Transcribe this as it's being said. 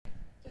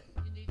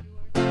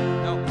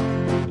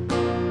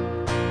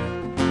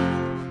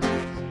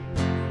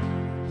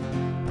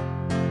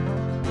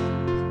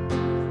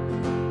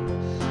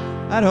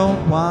I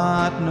don't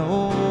want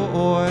no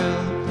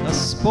oil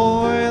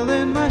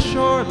a-spoiling my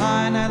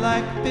shoreline. I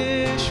like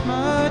fish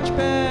much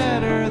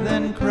better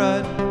than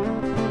crud.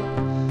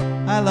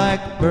 I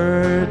like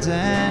birds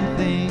and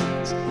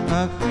things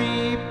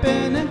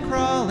a-creeping and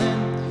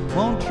crawling.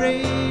 Won't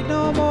trade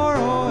no more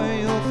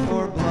oil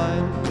for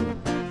blood.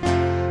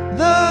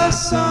 The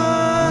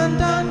sun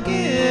done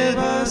give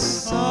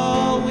us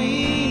all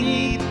we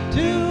need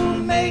to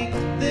make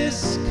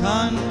this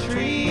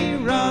country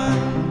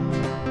run.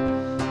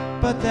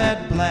 But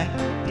that black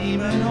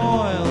demon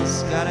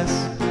oil's got us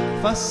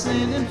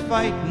fussing and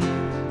fighting,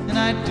 and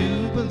I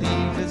do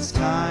believe it's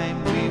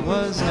time we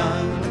was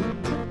done.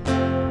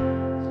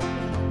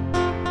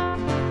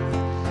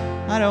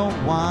 I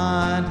don't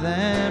want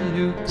them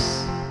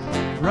nukes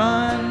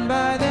run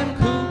by them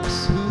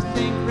kooks who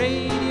think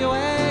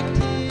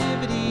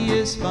radioactivity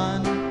is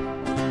fun.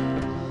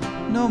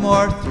 No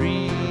more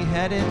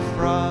three-headed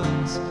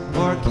frogs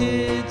or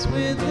kids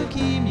with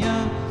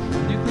leukemia.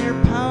 Nuclear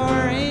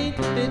power ain't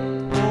fit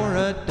for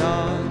a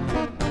dog.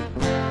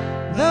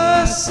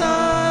 The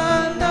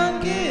sun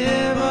done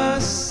give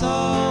us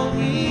all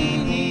we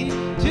need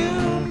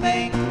to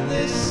make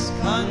this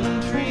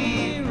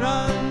country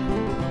run.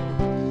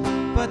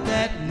 But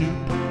that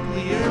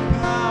nuclear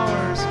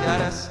power's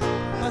got us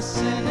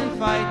fussing and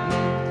fighting,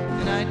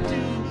 and I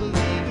do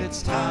believe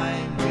it's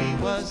time we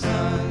was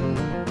done.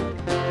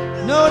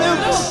 No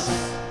nukes!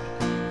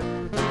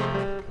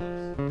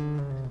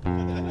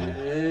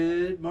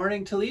 Good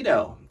morning,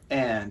 Toledo,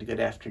 and good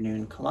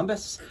afternoon,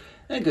 Columbus,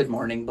 and good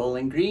morning,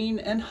 Bowling Green,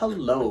 and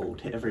hello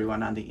to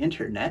everyone on the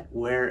internet,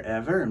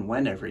 wherever and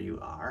whenever you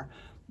are.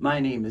 My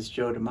name is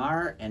Joe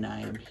DeMar, and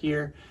I am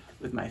here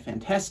with my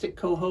fantastic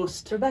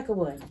co-host, Rebecca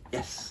Wood.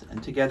 Yes,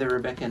 and together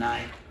Rebecca and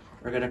I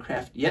are going to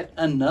craft yet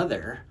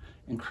another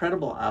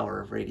incredible hour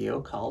of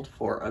radio called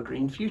For a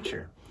Green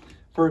Future.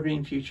 For a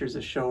Green Future is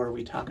a show where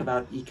we talk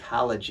about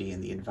ecology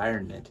and the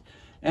environment,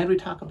 and we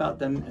talk about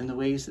them in the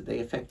ways that they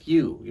affect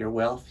you, your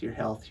wealth, your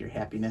health, your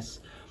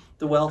happiness,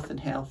 the wealth and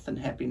health and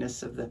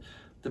happiness of the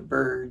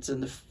birds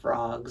and the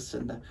frogs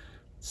and the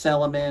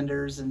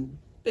salamanders and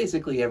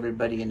basically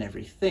everybody and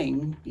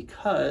everything,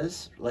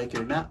 because, like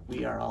it or not,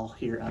 we are all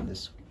here on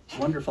this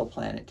wonderful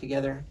planet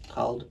together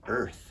called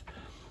Earth.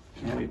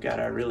 And we've got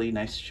a really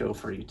nice show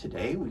for you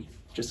today. We're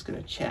just going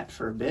to chat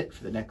for a bit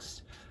for the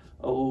next,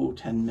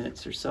 10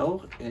 minutes or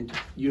so. And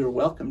you're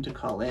welcome to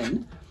call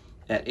in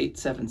at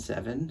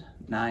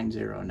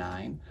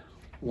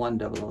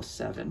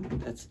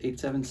 877-909-1007. That's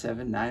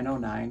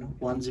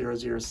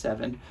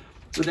 877-909-1007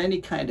 with any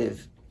kind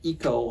of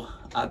eco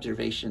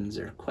observations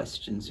or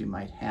questions you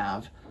might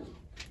have.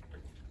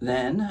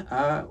 Then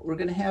we're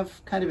going to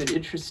have kind of an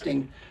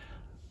interesting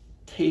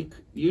take.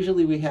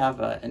 Usually we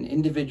have an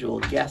individual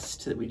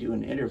guest that we do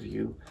an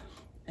interview,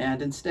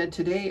 and instead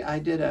today I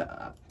did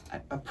a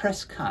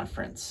press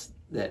conference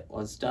that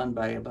was done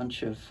by a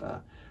bunch of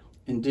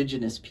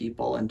Indigenous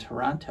people in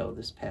Toronto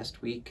this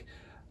past week.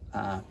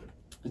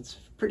 It's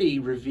pretty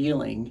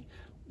revealing.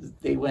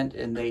 They went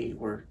and they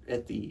were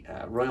at the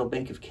Royal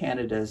Bank of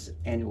Canada's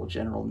annual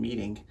general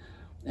meeting,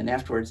 and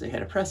afterwards they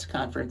had a press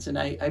conference, and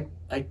I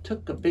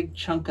took a big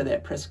chunk of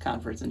that press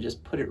conference and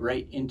just put it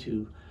right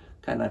into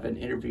kind of an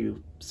interview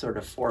sort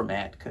of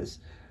format, because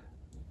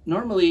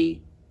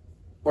normally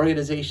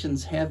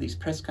organizations have these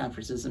press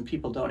conferences and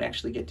people don't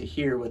actually get to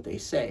hear what they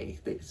say.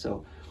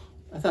 So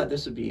I thought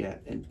this would be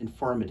an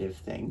informative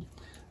thing.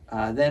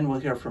 Then we'll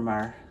hear from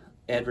our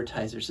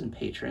advertisers and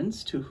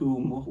patrons, to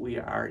whom we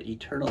are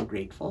eternally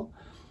grateful.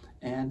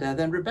 And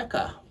then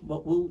Rebecca,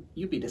 what will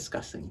you be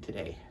discussing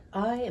today?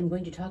 I am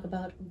going to talk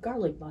about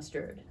garlic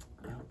mustard.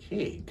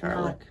 Okay,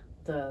 garlic.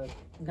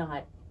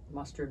 Not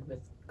mustard with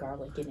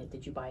garlic in it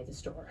that you buy at the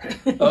store.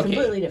 Okay.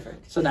 Completely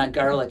different. So not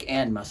garlic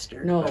and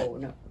mustard.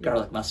 No.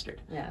 Garlic mustard.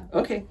 Yeah.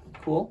 Okay,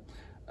 cool.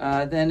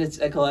 Then it's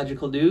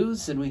ecological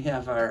news, and we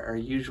have our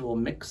usual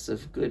mix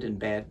of good and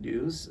bad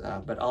news,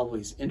 but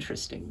always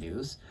interesting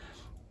news.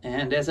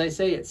 And as I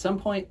say, at some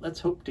point, let's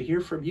hope to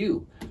hear from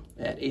you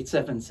at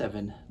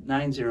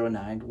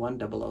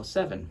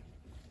 877-909-1007.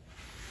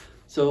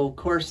 So, of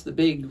course, the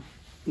big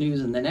news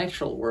in the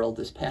natural world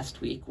this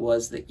past week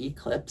was the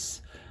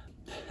eclipse.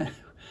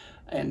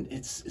 And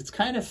it's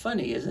kind of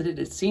funny, isn't it?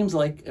 It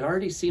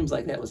already seems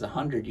like that was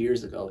 100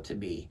 years ago to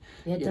me.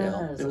 It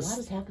does. A lot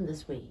has happened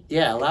this week.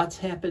 Yeah, lots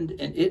happened,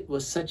 and it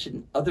was such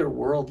an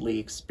otherworldly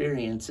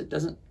experience. It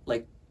doesn't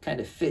kind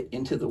of fit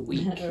into the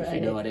week, right. If you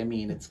know what I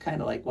mean. It's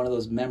kind of like one of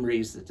those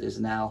memories that is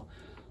now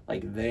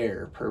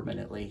there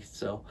permanently.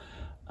 So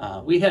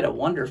we had a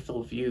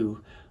wonderful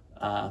view.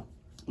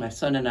 My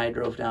son and I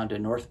drove down to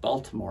North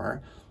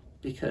Baltimore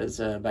because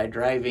by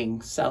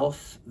driving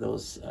south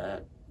those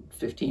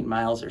 15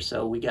 miles or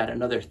so, we got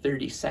another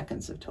 30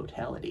 seconds of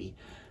totality.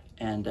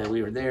 And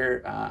we were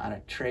there on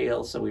a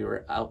trail, so we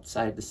were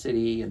outside the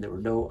city, and there were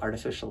no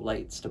artificial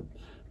lights to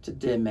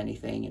dim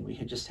anything, and we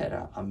had just had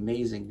an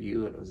amazing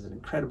view. It was an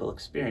incredible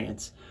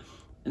experience.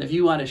 And if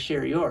you want to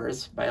share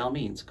yours, by all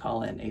means,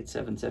 call in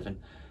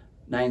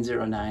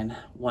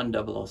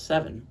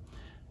 877-909-1007.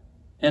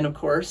 And of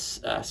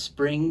course,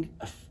 spring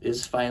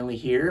is finally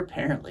here,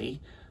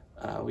 apparently.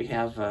 We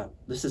have,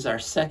 this is our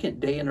second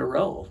day in a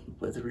row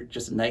with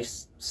just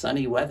nice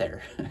sunny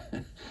weather.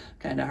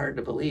 Kind of hard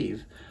to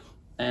believe.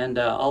 And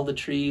all the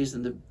trees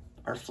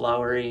are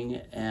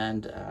flowering.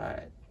 And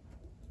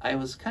I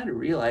was kind of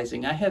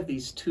realizing I have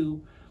these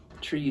two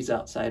trees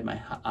outside my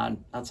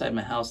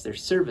house. They're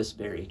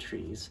serviceberry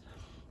trees.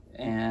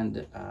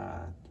 And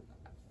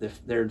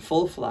they're in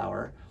full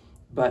flower,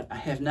 but I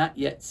have not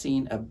yet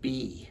seen a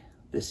bee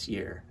this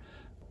year.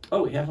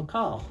 Oh, we have a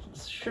call.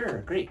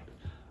 Sure, great.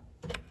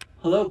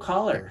 Hello,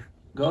 caller.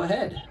 Go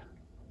ahead.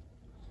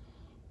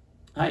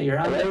 Hi, you're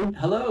on.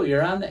 Hello,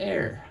 you're on the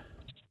air.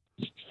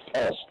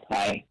 Yes,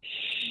 hi.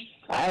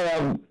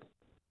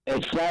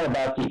 It's not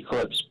about the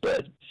eclipse,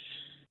 but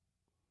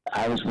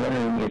I was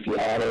wondering if you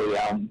had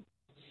a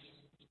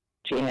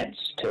chance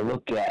to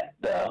look at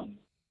the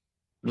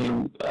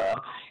new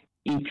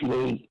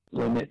EPA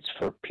limits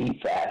for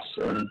PFAS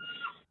and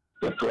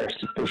if they're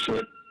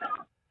sufficient.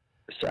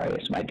 Sorry,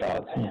 it's my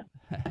dog.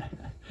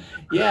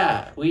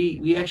 Yeah,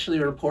 we actually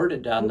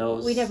reported on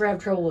those. We never have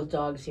trouble with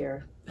dogs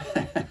here.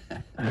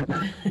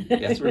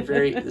 Yes,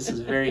 this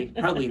is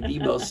probably the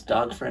most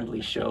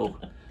dog-friendly show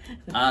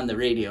on the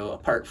radio,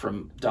 apart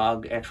from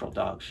actual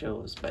dog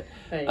shows. But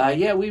Right.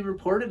 yeah, we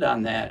reported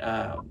on that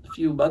a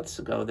few months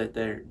ago that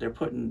they're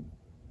putting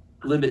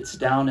limits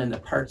down in the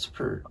parts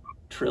per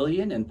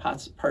trillion and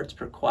parts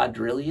per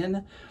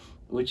quadrillion,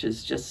 which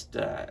is just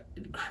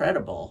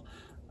incredible.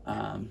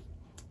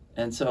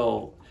 And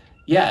so,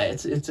 yeah,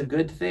 it's a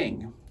good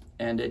thing.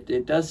 And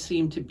it does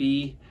seem to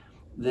be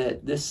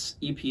that this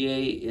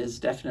EPA is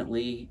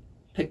definitely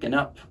picking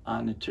up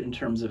in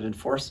terms of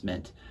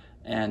enforcement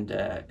and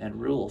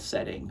rule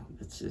setting.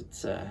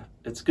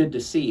 It's good to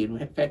see.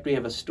 In fact, we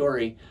have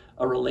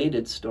a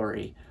related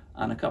story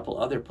on a couple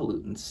other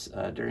pollutants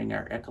during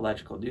our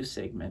ecological news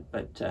segment.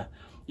 But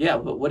yeah,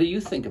 but what do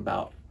you think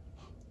about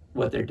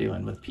what they're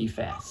doing with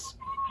PFAS?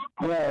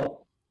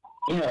 Well,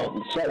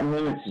 setting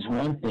limits is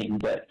one thing,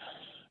 but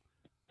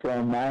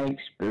from my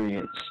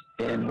experience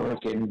in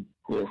working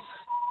with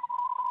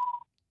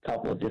a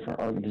couple of different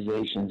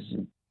organizations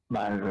and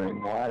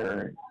monitoring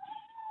water,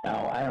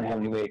 now I don't have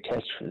any way to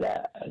test for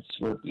that.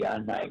 It's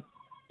beyond my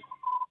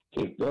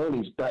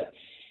capabilities, but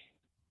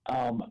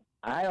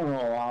I don't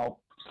know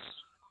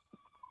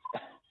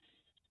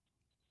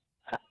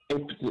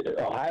if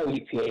the Ohio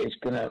EPA is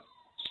going to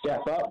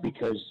step up,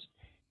 because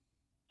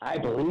I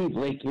believe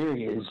Lake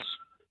Erie is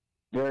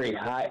very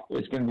high.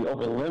 It's going to be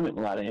over the limit in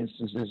a lot of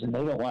instances, and they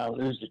don't want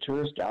to lose the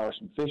tourist dollars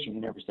from fishing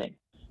and everything.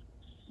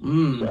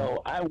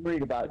 So I'm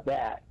worried about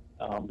that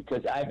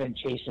because I've been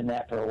chasing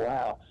that for a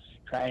while,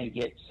 trying to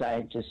get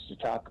scientists to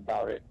talk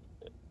about it.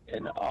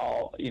 And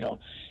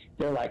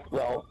they're like,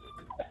 well,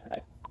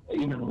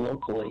 even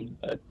locally,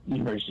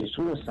 University of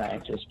School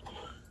scientist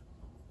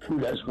who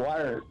does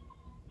water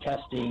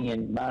testing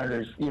and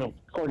monitors,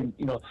 according,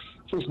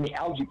 just the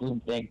algae bloom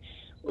thing,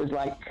 was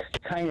like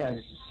kind of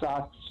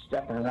soft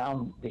stepping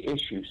around the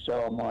issue.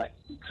 So I'm like,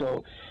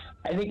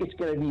 I think it's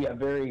going to be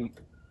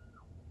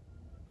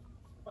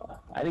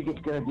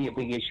a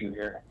big issue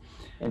here.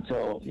 And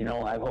so,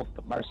 I hope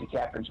that Marcy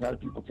Capper and some other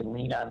people can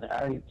lean on that.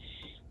 I already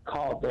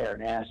called there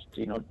and asked,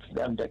 for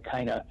them to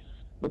kind of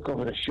look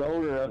over the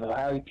shoulder of the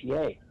Ohio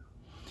EPA,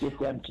 get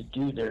them to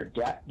do their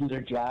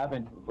job,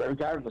 and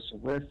regardless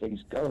of where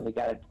things go,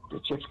 the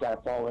chips got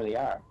to fall where they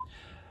are.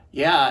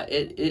 Yeah,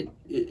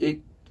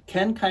 it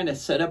can kind of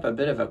set up a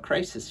bit of a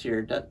crisis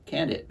here,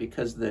 can't it?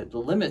 Because the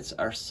limits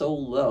are so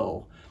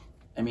low.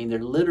 I mean,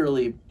 they're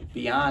literally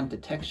beyond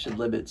detection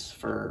limits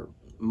for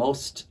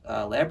most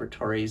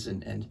laboratories,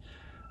 and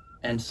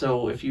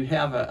so if you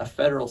have a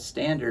federal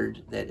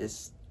standard that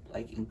is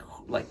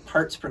like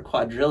parts per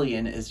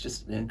quadrillion is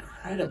just an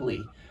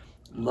incredibly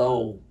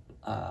low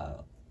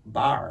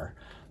bar,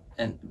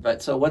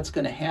 but so what's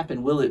going to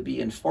happen? Will it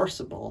be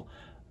enforceable?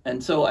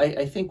 And so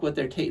I think what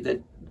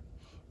the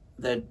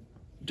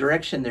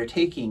direction they're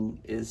taking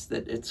is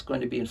that it's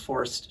going to be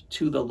enforced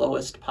to the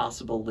lowest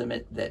possible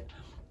limit that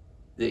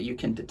you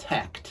can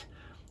detect.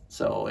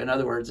 So in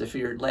other words, if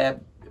your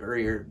lab or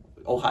your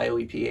Ohio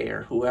EPA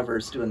or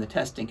whoever's doing the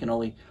testing can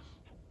only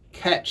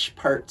catch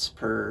parts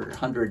per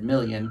 100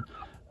 million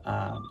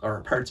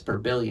or parts per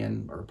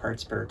billion or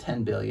parts per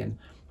 10 billion,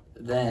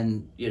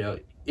 then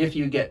if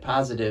you get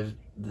positive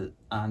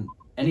on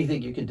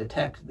anything you can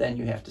detect, then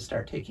you have to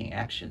start taking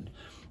action,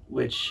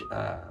 which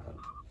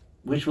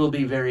will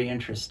be very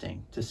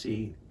interesting to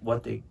see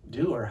what they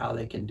do or how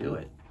they can do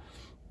it.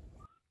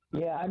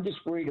 Yeah, I'm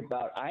just worried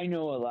about, I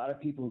know a lot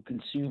of people who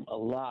consume a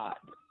lot,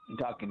 I'm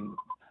talking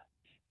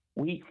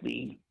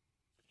weekly,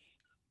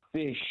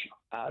 fish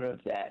out of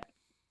that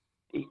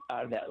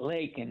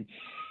lake. And,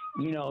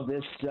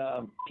 this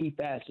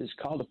PFAS is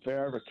called a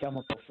forever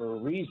chemical for a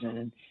reason.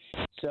 And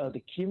so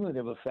the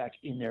cumulative effect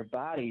in their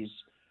bodies,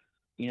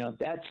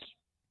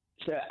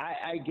 so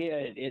I get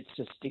it, it's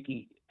a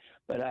sticky,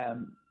 but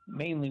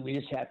mainly we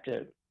just have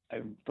to,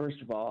 first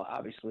of all,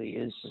 obviously,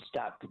 is to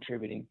stop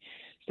contributing,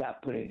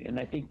 stop putting, and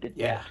I think that.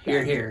 Yeah,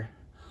 here.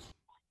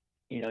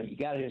 you know, you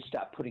got to just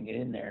stop putting it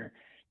in there.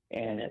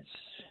 And it's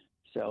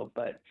so,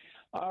 but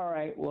all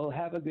right. Well,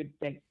 have a good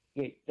day.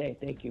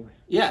 Thank you.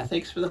 Yeah,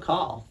 thanks for the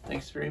call.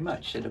 Thanks very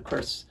much. And of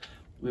course,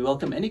 we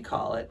welcome any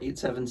call at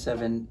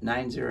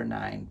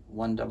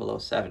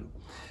 877-909-1007.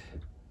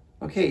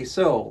 Okay,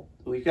 so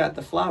we've got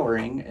the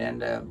flowering,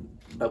 and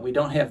but we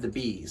don't have the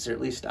bees, or at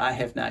least I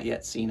have not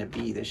yet seen a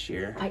bee this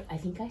year. I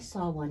think I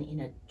saw one in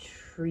a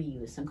tree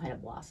with some kind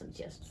of blossoms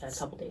just a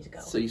couple days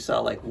ago. So you saw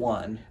like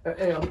one.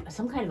 Or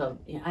some kind of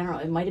I don't know,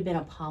 it might have been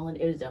a pollen,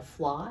 it was a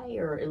fly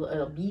or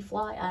a bee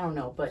fly, I don't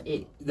know, but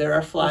it... There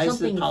are flies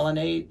that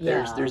pollinate,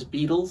 yeah. there's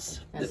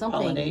beetles that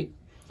pollinate.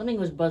 Something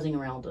was buzzing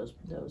around those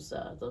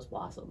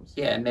blossoms.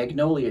 Yeah, and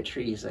magnolia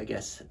trees, I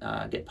guess,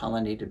 get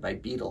pollinated by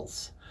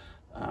beetles.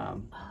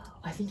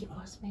 I think it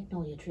was a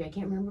magnolia tree. I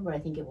can't remember, but I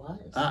think it was.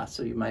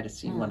 So you might have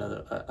seen one of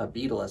a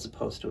beetle as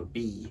opposed to a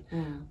bee.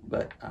 Yeah.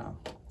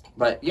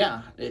 But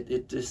yeah,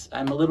 it just,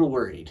 I'm a little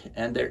worried,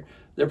 and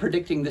they're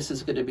predicting this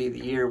is going to be the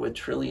year with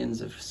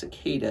trillions of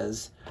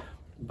cicadas,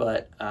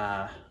 but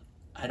I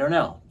don't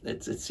know.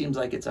 It seems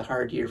like it's a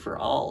hard year for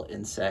all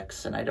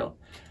insects, and I don't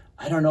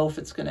know if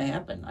it's going to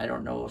happen. I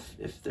don't know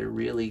if they're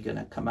really going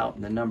to come out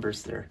in the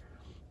numbers they're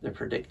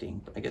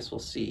predicting. I guess we'll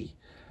see.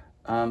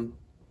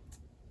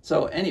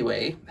 So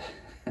anyway,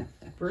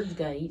 birds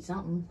gotta eat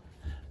something.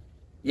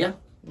 Yeah.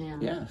 Yeah.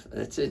 Yeah,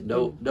 that's it.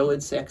 No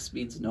insects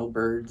means no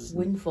birds.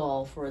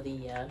 Windfall for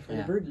the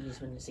birdies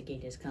when the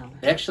cicadas come.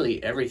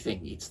 Actually, everything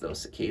eats those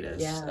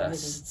cicadas. Yeah,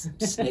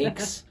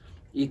 Snakes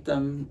eat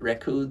them.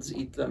 Raccoons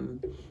eat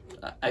them.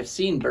 I've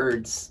seen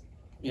birds,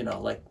 you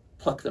know, like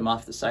pluck them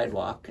off the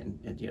sidewalk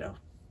and you know,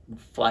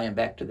 fly them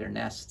back to their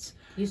nests.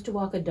 Used to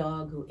walk a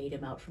dog who ate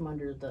him out from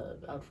under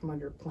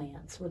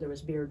plants where there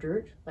was bare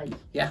dirt. Like,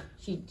 yeah,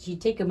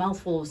 she'd take a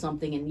mouthful of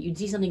something and you'd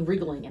see something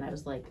wriggling, and I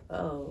was like,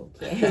 oh,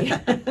 okay.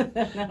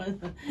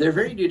 They're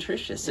very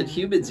nutritious, and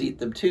humans eat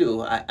them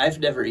too. I've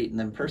never eaten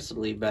them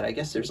personally, but I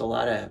guess there's a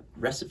lot of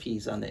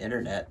recipes on the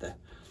internet.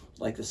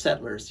 Like the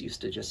settlers used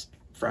to just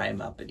fry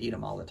them up and eat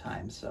them all the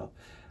time. So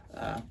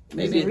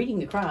maybe they're eating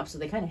the crops, so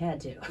they kind of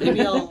had to.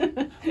 Maybe all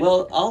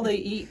they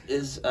eat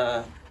is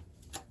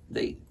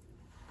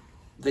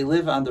they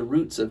live on the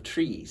roots of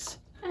trees.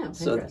 Oh,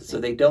 so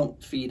they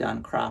don't feed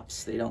on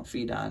crops. They don't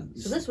feed on...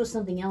 So this was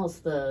something else,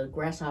 the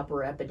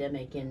grasshopper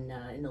epidemic in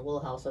the Little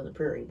House on the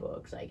Prairie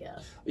books, I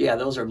guess. Yeah,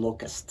 those are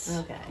locusts.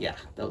 Okay. Yeah,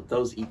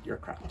 those eat your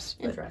crops.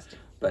 Interesting.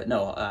 But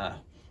no,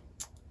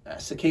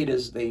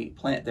 cicadas, they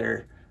plant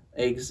their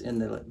eggs in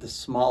the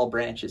small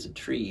branches of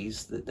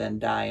trees that then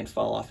die and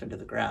fall off into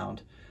the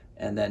ground.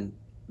 And then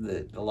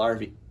the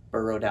larvae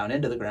burrow down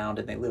into the ground,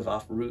 and they live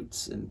off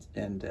roots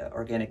and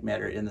organic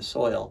matter in the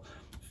soil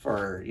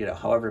for, you know,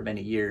 however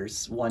many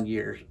years, 1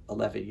 year,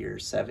 11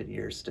 years, 7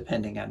 years,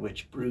 depending on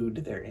which brood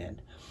they're in.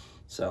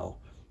 So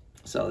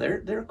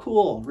they're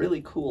cool,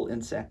 really cool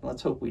insect.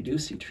 Let's hope we do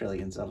see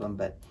trillions of them,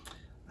 but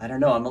I don't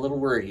know, I'm a little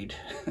worried.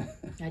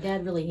 My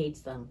dad really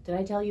hates them. Did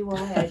I tell you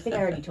why? I think I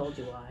already told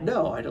you why.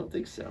 No, I don't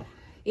think so.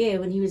 Yeah,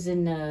 when he was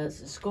in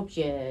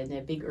Skopje in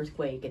a big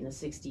earthquake in the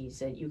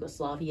 60s at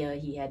Yugoslavia,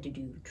 he had to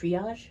do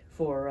triage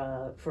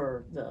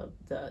for the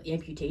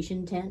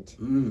amputation tent.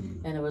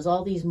 And there was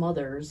all these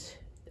mothers.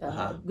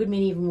 A good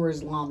many of them were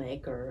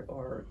Islamic,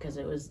 or because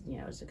it was, you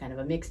know, it's a kind of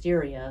a mixed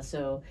area.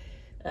 So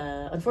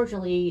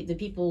unfortunately, the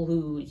people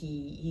who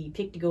he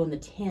picked to go in the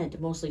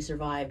tent mostly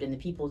survived, and the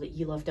people that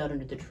he left out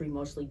under the tree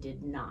mostly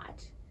did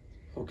not.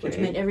 Okay. Which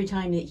meant every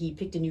time that he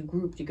picked a new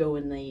group to go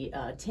in the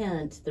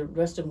tent, the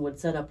rest of them would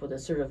set up with a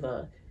sort of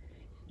a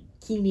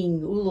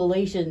keening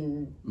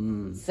ululation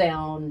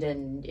sound,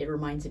 and it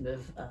reminds him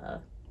of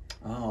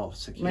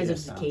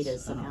cicadas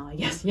somehow, I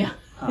guess. Yeah.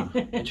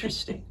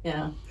 Interesting.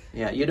 Yeah.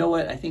 Yeah, you know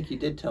what? I think you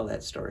did tell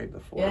that story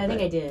before. Yeah, I think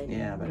I did.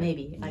 Yeah, but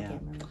maybe. I can't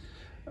remember.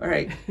 All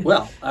right.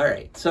 Well, all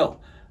right. So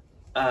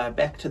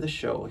back to the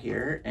show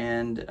here.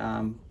 And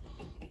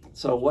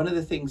so one of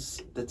the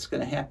things that's going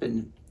to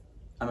happen,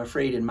 I'm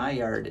afraid, in my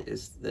yard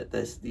is that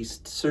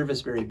these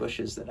serviceberry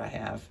bushes that I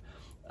have,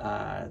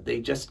 they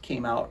just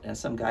came out, and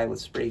some guy with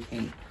spray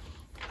paint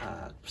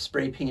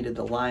spray painted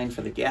the line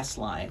for the gas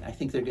line. I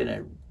think they're going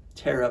to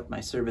tear up my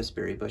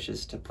serviceberry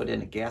bushes to put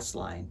in a gas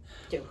line.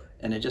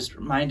 And it just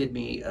reminded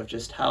me of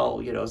just how,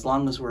 you know, as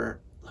long as we're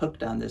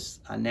hooked on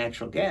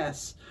natural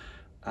gas,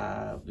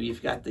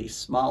 we've got these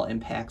small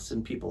impacts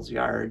in people's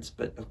yards,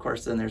 but of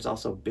course then there's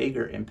also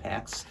bigger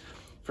impacts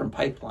from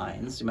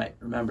pipelines. You might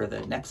remember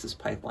the Nexus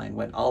pipeline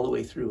went all the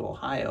way through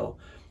Ohio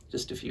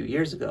just a few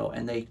years ago,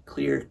 and they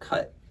clear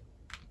cut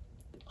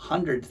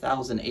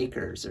 100,000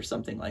 acres or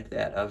something like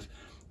that of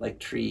like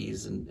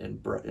trees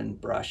and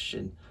brush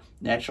and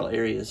natural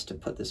areas to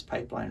put this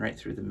pipeline right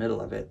through the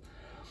middle of it.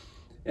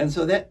 And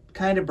so that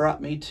kind of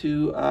brought me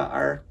to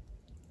our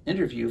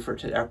interview for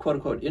today, our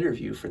quote-unquote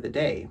interview for the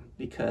day,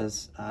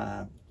 because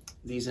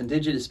these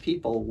Indigenous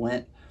people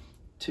went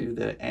to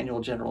the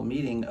annual general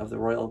meeting of the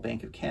Royal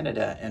Bank of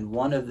Canada, and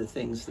one of the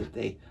things that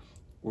they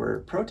were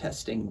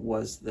protesting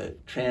was the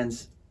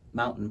Trans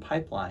Mountain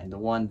Pipeline, the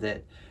one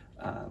that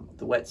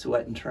the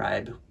Wet'suwet'en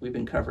tribe, we've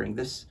been covering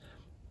this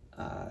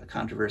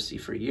controversy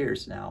for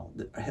years now,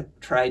 that have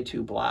tried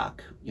to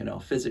block,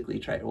 physically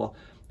tried. Well,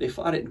 they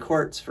fought it in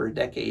courts for a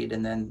decade,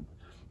 and then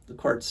the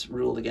courts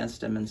ruled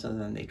against them, and so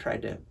then they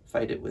tried to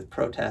fight it with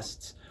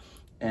protests.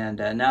 And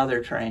now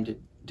they're trying to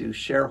do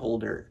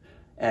shareholder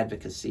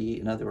advocacy.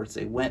 In other words,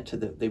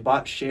 they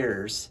bought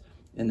shares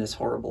in this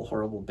horrible,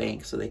 horrible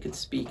bank so they could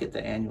speak at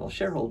the annual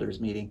shareholders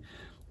meeting.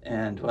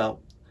 And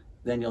well,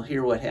 then you'll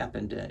hear what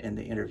happened in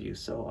the interview.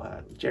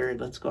 So Jared,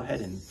 let's go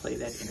ahead and play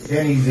that interview.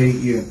 Denny's 8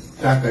 units,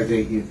 Taka's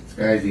 8 units,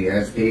 Skyzy,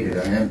 as stated,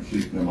 I am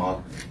chief in the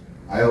mock.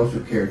 I also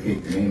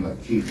caretake the name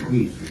of Chief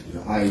Police, which is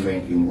a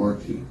high-ranking war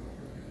chief.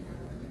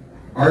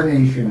 Our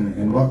nation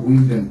and what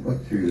we've been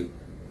put through,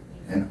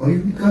 and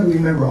you've got to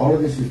remember, all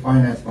of this is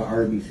financed by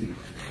RBC.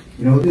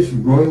 This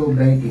Royal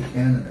Bank of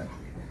Canada,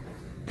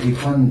 they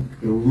fund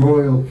the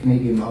Royal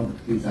Canadian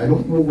Mounted Police. I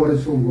don't know what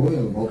is so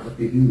royal about what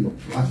they do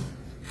to us.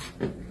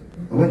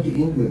 I went to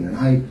England and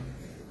I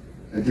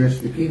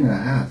addressed the King and I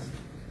asked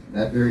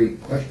that very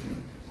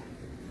question.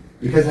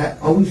 Because I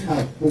always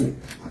have hope.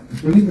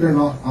 Believe it or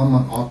not, I'm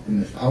an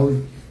optimist. I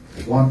always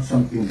want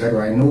something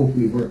better. I know if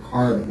we work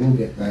hard, it will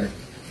get better.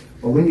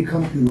 But when you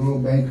come to Royal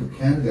Bank of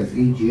Canada's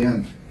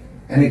AGM,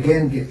 and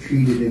again get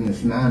treated in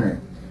this manner,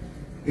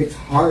 it's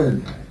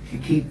hard to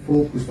keep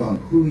focused on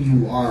who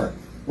you are,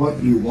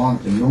 what you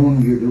want, and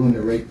knowing you're doing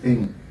the right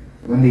thing,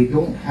 when they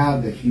don't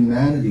have the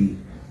humanity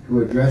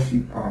to address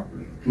you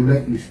properly, to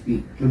let you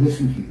speak, to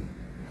listen to you.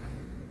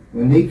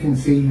 When they can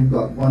say you've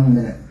got 1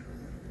 minute,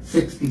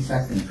 60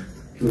 seconds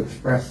to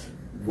express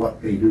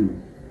what they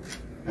do,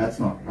 that's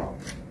not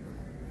proper.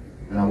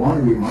 And I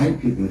want to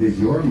remind people, it is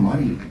your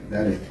money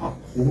that is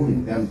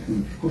upholding them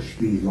to push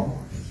these laws.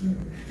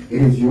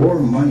 It is your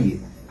money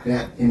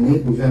that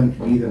enables them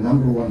to be the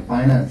 #1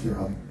 financer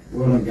of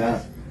oil and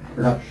gas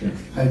production,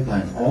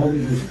 pipeline, all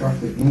these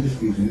destructive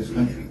industries in this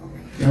country.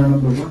 They're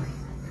 #1.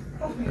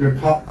 They're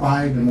top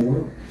 5 in the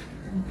world.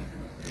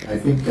 I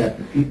think that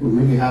the people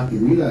really have to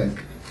realize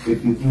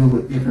if you deal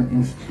with different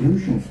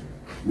institutions,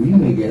 we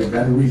may get a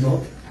better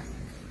result.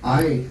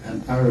 I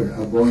am tired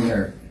of going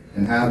there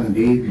and having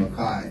Dave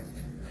Mackay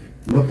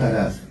look at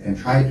us and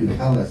try to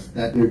tell us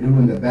that they're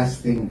doing the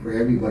best thing for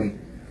everybody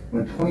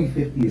when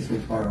 2050 is so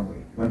far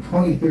away, when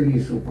 2030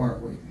 is so far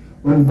away,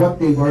 when what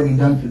they've already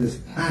done to this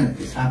planet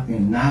is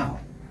happening now.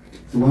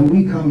 So when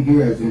we come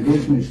here as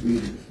Indigenous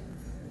leaders,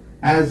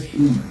 as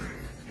humans,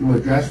 to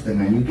address them,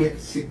 and you get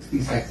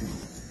 60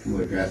 seconds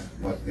to address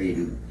what they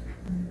do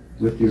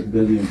with their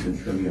billions and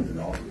trillions of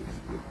dollars,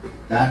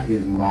 that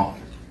is not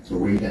the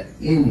way that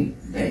any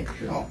bank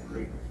should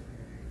operate.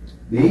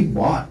 They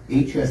bought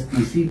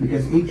HSBC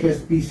because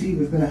HSBC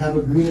was going to have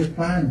a greener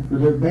plan for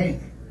their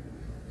bank.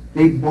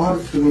 They bought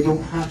it so they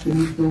don't have to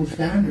meet those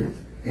standards.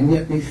 And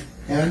yet they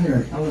stand there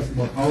and tell us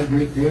about how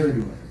great they're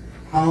doing,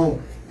 how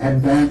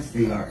advanced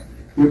they are.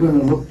 They're going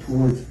to look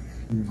towards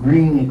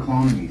green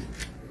economies.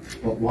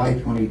 But why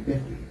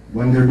 2050?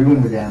 When they're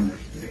doing the damage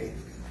today.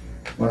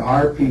 When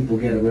our people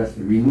get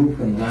arrested, removed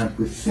from the land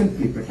for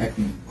simply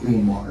protecting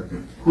clean water,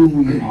 who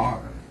we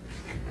are.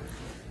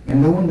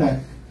 And knowing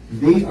that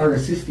they are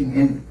assisting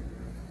in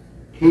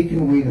taking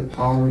away the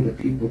power of the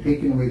people,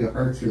 taking away the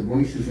hearts, their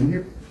voices,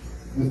 and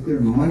with their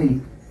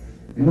money,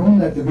 and knowing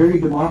that the very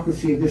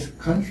democracy of this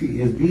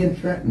country is being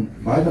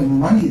threatened by the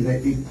money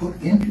that they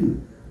put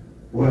into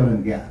oil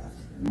and gas,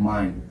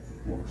 mine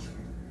force.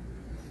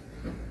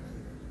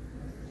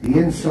 The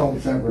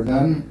insults that were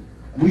done,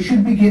 we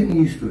should be getting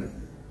used to it.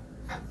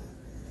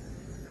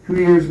 2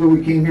 years ago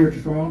we came here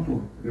to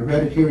Toronto, the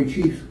hereditary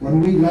chiefs. When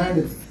we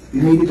landed,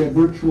 they made it a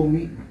virtual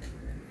meeting.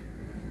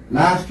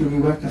 Last year we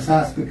went to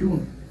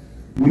Saskatoon.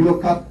 We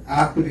look up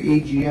after the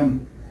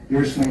AGM,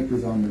 there's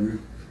snipers on the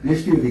roof.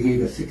 This year they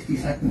gave us 60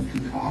 seconds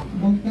to talk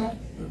about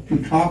that,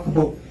 to talk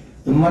about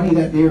the money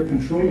that they are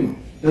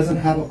controlling. Doesn't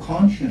have a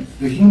conscience.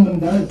 The human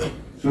does.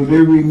 So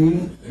they're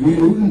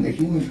removing the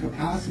human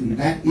capacity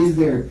that is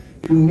there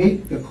to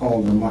make the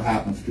call on what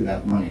happens to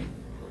that money.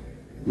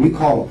 We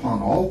call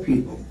upon all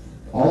people,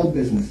 all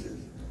businesses,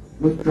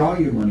 withdraw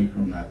your money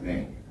from that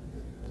bank.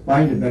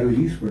 Find a better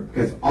use for it,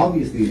 because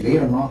obviously they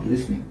are not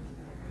listening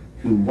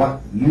to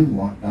what you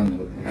want done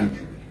with the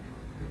country.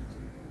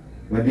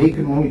 When they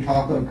can only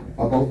talk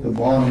about the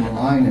bottom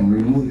line and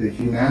remove the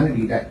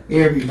humanity that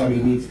everybody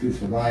needs to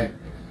survive,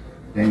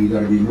 then you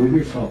got to remove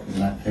yourself from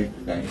that type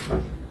of bank.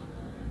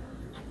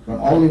 But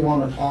all they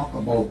want to talk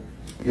about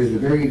is the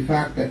very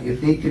fact that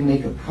if they can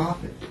make a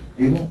profit,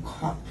 they won't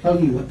tell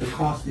you what the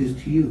cost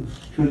is to you,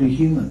 to the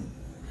human,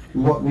 to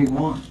what we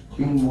want,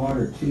 clean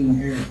water,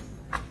 clean air,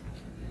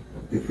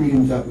 the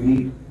freedoms that we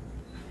need.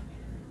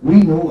 We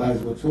know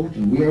as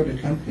Wet'suwet'en, we are the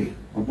template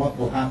of what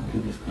will happen to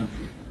this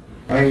country.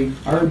 By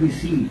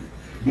RBC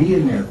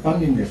being there,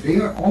 funding this, they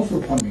are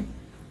also funding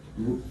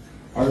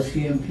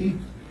RCMP.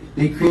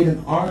 They create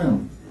an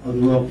arm of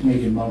the Royal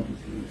Canadian Mounted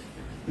Police.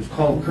 It's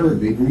called CURB.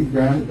 They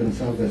rebranded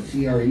themselves as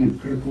CRU,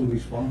 Critical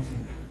Response.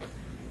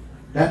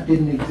 That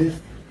didn't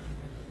exist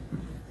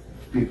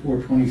before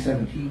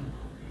 2017.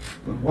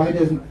 But why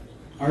doesn't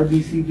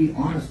RBC be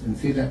honest and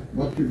say that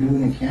what they're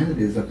doing in Canada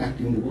is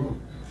affecting the world?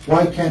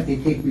 Why can't they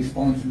take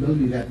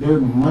responsibility that their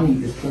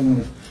money is killing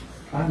this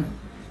planet?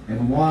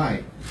 And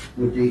why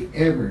would they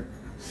ever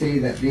say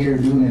that they are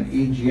doing an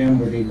AGM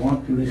where they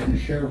want to listen to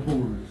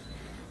shareholders?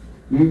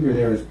 We were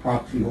there as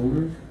proxy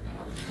holders.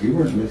 We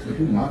weren't listened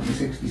to, not in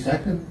 60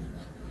 seconds.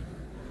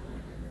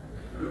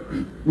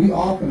 We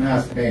often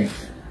ask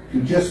banks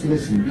to just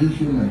listen, be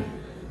human,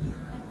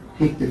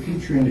 take the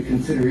future into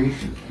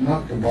consideration,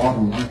 not the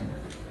bottom line.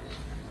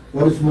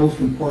 What is most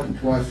important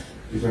to us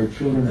is our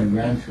children and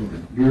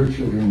grandchildren, your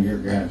children and your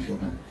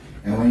grandchildren.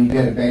 And when you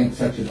get a bank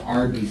such as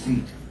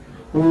RBC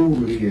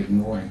totally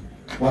ignoring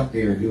what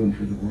they are doing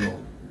to the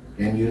world,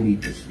 then you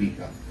need to speak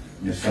up.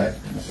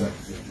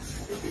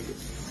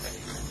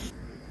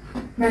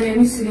 My name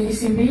is Celine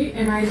Simbi,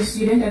 and I am a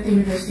student at the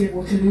University of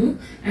Waterloo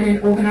and an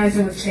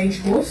organizer of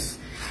Change Course.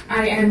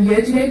 I am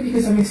here today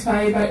because I'm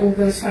inspired by all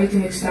those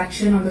fighting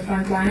extraction on the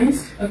front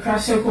lines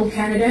across so-called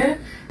Canada,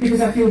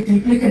 because I feel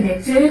deeply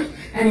connected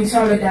and in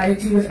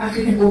solidarity with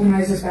African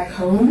organizers back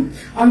home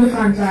on the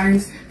front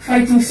lines,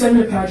 fighting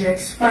similar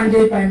projects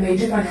funded by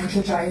major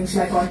financial giants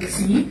like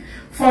RBC,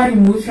 far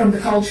removed from the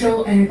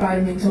cultural and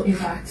environmental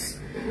impacts.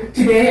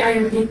 Today, I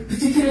am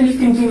particularly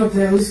thinking of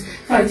those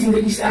fighting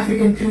the East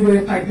African crude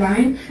oil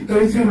pipeline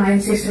going through my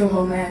ancestral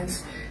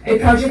homelands, a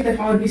project that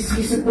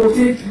RBC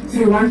supported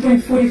through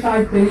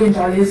 $1.45 billion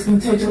in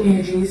total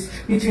energies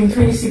between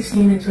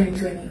 2016 and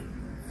 2020.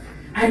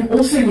 I am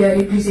also here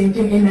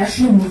representing a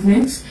national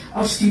movement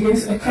of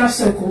students across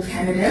so-called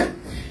Canada,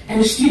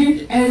 and as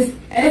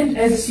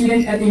a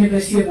student at the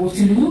University of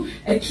Waterloo,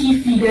 a key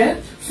feeder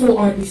for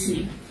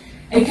RBC.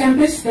 A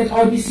campus that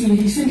RBC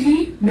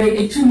recently made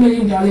a $2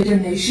 million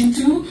donation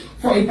to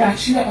for a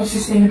Bachelor of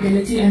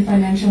Sustainability and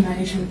Financial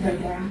Management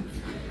program.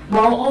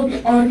 While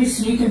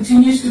RBC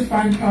continues to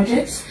fund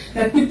projects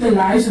that put the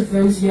lives of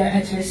those here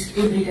at risk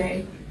every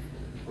day,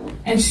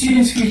 and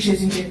students'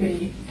 futures in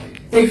jeopardy.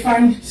 They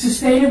fund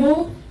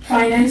sustainable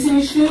finance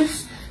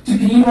initiatives to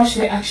greenwash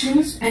their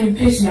actions and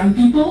impress young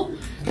people,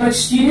 but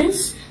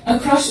students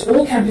across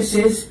all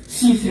campuses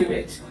see through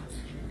it.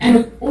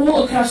 And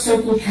all across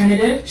so-called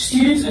Canada,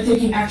 students are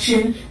taking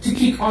action to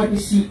kick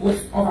RBC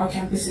off of our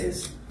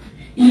campuses.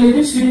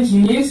 11 student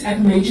unions at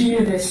major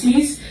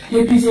universities,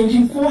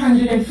 representing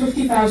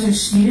 450,000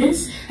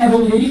 students, have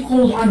already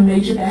called on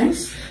major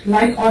banks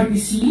like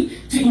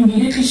RBC to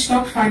immediately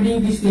stop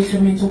funding these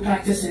detrimental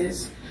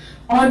practices.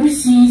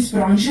 RBC's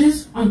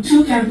branches on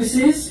 2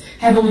 campuses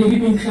have already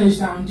been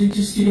closed down due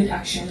to student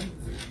action.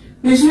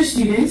 Business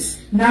students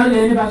now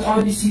learn about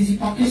RBC's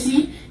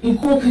hypocrisy in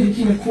core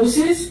curricular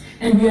courses,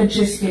 and we are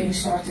just getting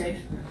started.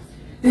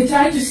 They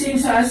tried to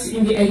censor us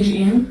in the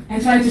AGM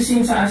and tried to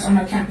censor us on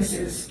our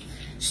campuses.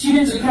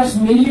 Students across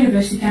many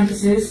university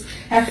campuses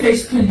have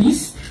faced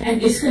police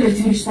and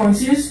escalating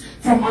responses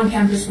from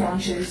on-campus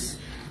branches.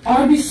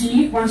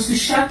 RBC wants to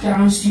shut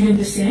down student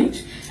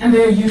dissent, and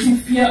they are using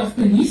fear of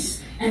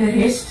police and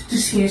arrest to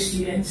scare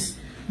students.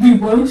 We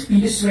won't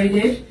be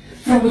dissuaded.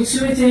 From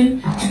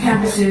Wet'suwet'en to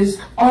campuses,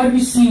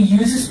 RBC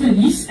uses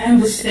police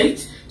and the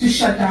state to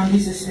shut down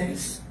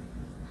resistance.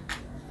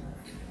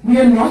 We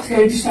are not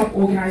going to stop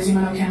organizing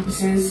on our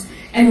campuses,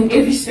 and in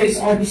every space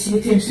RBC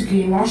attempts to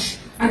greenwash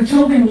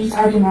until they meet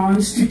our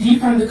demands to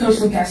defund the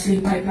Coastal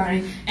GasLink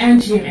pipeline and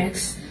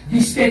GMX,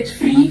 respect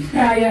free,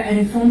 prior and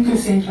informed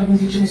consent of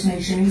Indigenous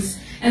nations,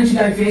 and to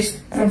divest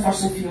from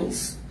fossil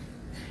fuels.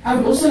 I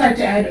would also like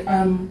to add,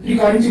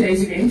 regarding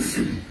today's events,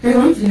 they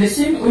won't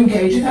listen or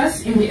engage with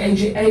us in the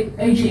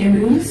AGM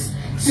rooms,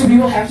 so we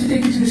will have to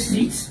take it to the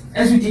streets,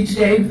 as we did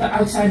today with the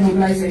outside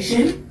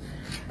mobilization,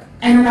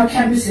 and on our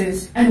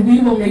campuses, and we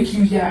will make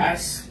you hear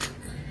us.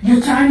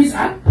 Your time is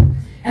up,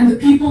 and the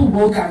people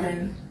will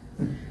govern.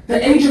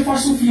 The age of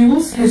fossil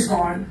fuels has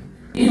gone.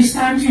 It is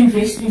time to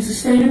invest in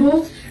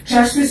sustainable,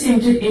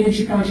 justice-centered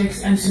energy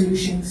projects and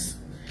solutions.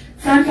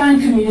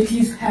 Frontline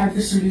communities have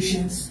the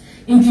solutions.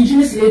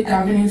 Indigenous-led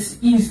governance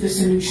is the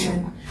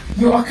solution.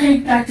 Your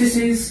archaic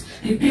practices,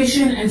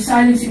 repression and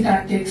silencing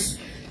tactics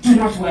do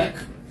not work.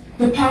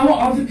 The power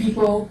of the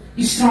people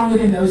is stronger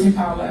than those in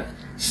power,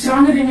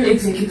 stronger than your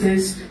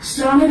executives,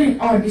 stronger than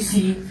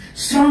RBC,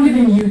 stronger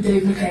than you,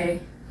 Dave McKay,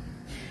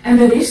 and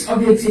the rest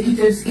of the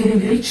executives getting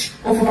rich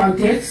off of our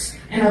deaths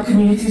and our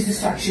community's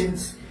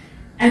destructions.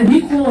 And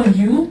we call on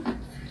you,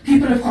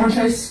 people of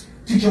conscience,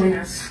 to join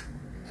us.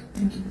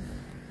 Thank you.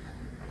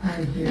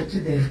 I'm here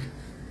today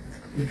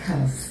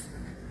because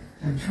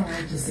I'm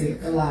trying to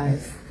save the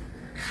lives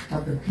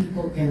of the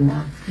people in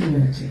my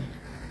community.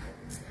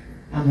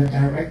 I'm the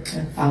director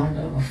and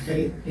founder of a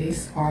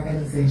faith-based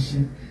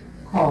organization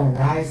called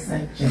Rise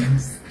St.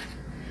 James.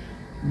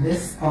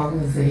 This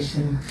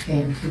organization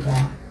came to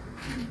God.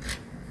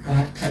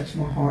 God touched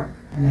my heart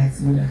and asked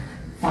me to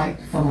fight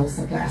for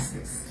most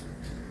plastics.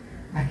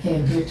 I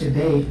came here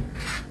today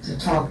to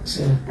talk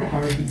to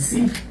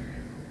RBC,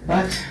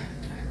 but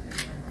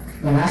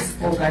when I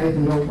spoke, I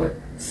didn't know what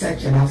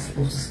section I was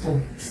supposed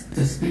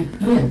to speak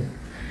in.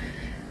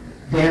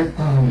 Then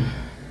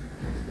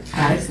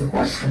I asked the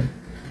question,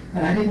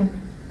 but I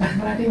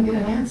didn't get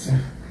an answer.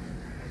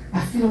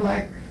 I feel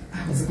like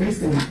I was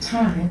wasting my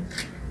time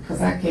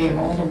because I came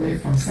all the way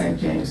from St.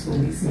 James,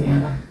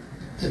 Louisiana,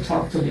 to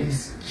talk to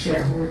these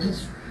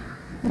shareholders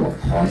who are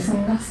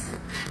poisoning us.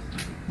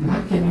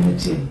 My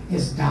community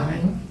is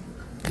dying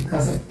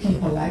because of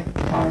people like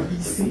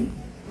RBC.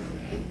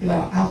 They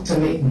are out to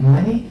make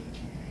money.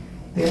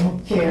 They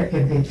don't care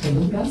if they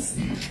pollute us.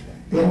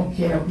 They don't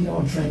care if we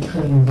don't drink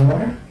clean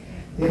water.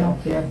 They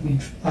don't care if we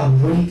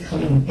breathe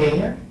clean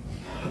air.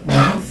 Where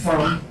I'm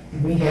from,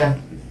 we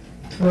have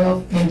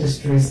 12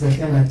 industries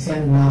within a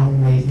 10-mile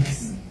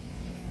radius.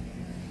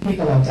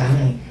 People are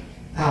dying.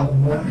 Our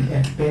water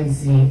has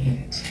benzene in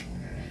it.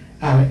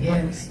 Our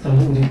air is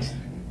polluted.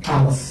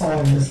 Our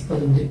soil is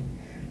polluted.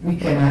 We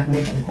cannot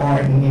make a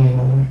garden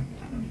anymore.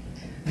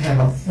 I have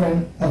a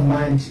friend of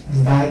mine who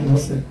was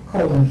diagnosed with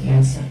colon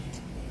cancer,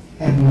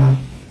 and my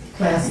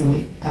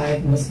classmate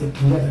diagnosed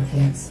with liver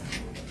cancer.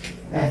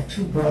 I have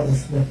 2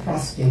 brothers with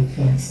prostate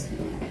cancer,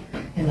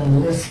 and the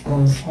list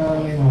goes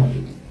on and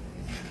on.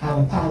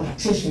 Our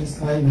politicians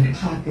are in the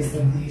pockets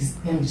of these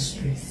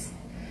industries.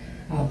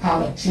 Our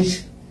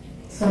politicians,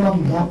 some of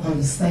them don't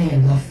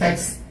understand the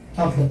effects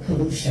of the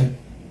pollution.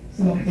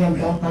 Some of them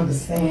don't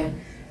understand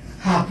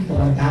how people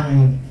are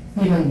dying,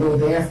 even though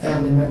their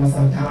family members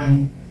are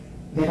dying.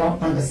 They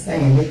don't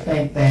understand. They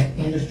think that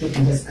industry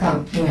can just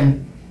come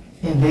in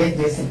and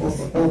they're supposed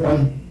to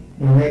open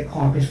the red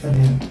carpet for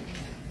them.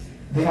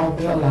 They don't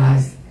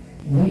realize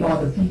we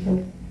are the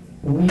people,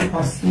 we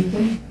are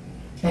speaking,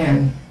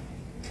 and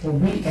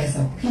we as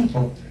a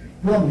people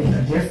will make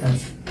a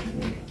difference,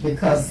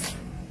 because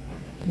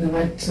we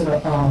went to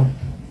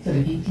the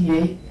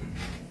EPA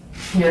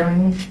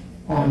hearing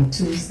on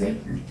Tuesday,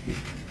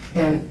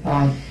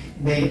 and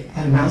they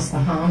announced the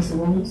harms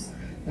rules.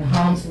 The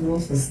harms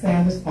rules, the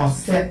standards are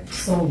set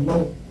so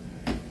low.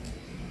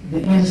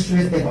 The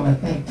industries, they're going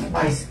to think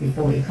twice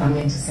before they come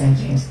into St.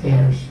 James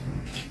Parish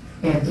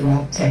and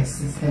throughout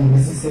Texas and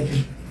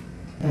Mississippi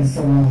and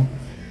so on.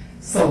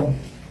 So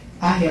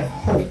I have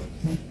hope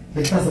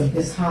because of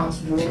this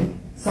harms rule.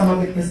 Some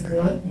of it is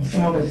good and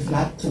some of it is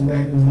not to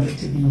where we want it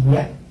to be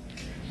yet.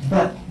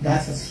 But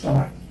that's a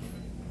start.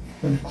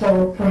 With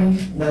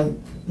chloroquine, the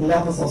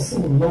levels are so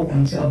low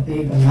until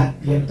they will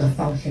not be able to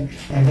function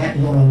at that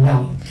lower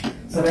level.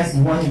 So that's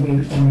one way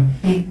we're going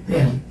to beat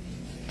them.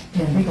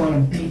 And we're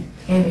going to beat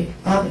any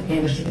other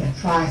industry that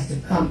tries to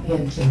come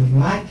into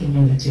my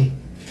community.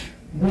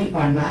 We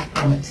are not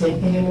going to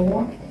take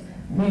anymore.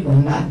 We will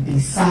not be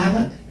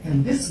silent.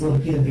 And this will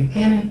be the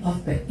beginning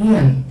of the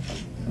end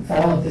for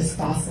all of this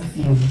fossil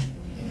fuel.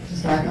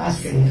 Just like I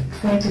said,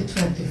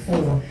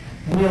 2024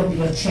 will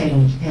be a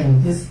change,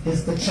 and this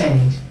is the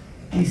change.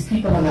 These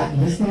people are not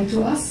listening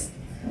to us.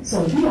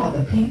 So we are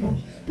the people.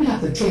 We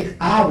have to take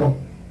our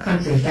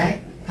country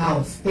back,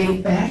 our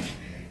state back.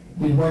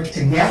 We work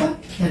together,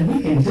 and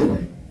we can do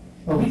it.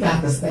 But we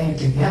got to stand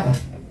together.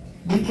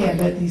 We can't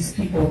let these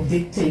people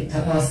dictate to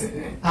us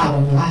our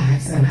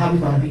lives and how we're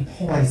going to be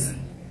poisoned,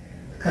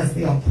 because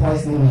they are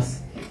poisoning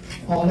us.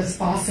 All this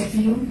fossil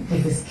fuel,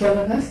 if it's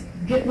killing us,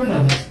 get rid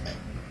of it.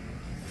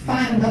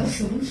 Find another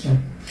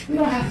solution. We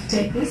don't have to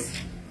take this.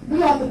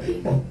 We are the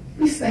people.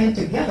 We stand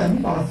together, and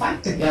we're going to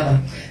fight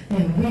together,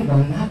 and we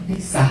will not be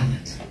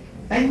silent.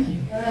 Thank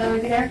you.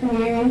 Good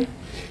afternoon,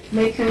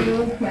 Lake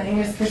Crew. My name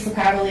is Crystal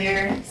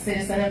Cavalier,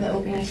 citizen of the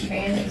Okanichi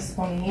Band of the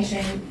Suquamish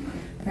Nation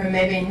from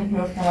Mebane,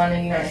 North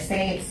Carolina, United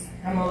States.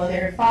 I'm a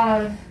mother of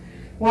 5,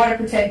 water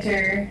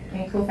protector,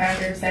 and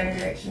co-founder of 7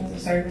 Directions of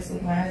Service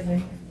with my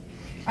husband.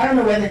 I don't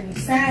know whether to be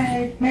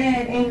sad,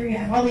 mad, angry. I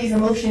have all these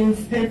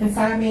emotions pent up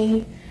inside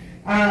me.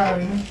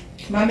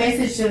 My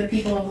message to the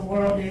people of the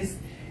world is,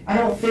 I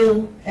don't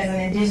feel as an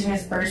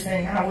Indigenous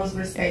person I was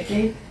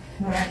respected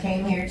when I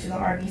came here to the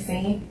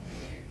RBC.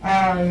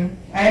 I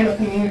am a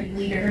community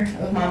leader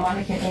of my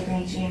Monacan,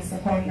 Okanichi, and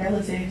Suquamish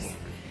relatives.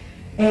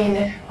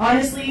 And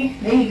honestly,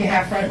 they need to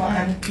have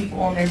frontline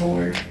people on their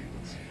board.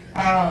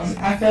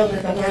 I felt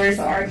that the words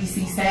the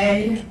RBC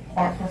said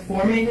are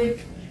performative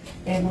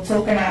and will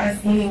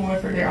tokenize anyone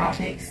for their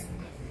optics.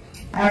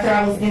 After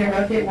I was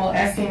interrupted while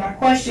asking my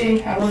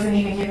question, I wasn't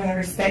even given the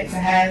respect to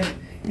have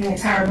the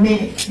entire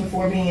minute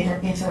before being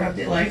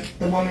interrupted. Like,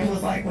 the woman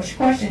was like, "What's your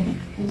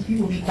question? You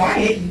will be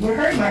quiet. You would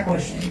heard my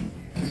question."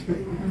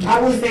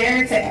 I was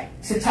there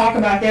to talk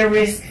about their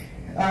risk,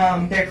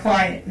 their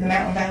client, the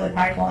Mountain Valley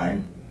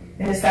Pipeline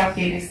and the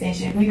Southgate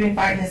extension. We've been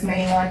fighting this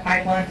mainline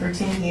pipeline for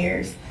 10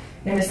 years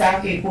and the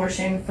Southgate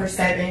portion for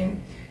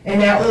 7. And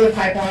now other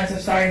pipelines are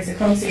starting to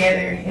come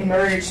together and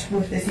merge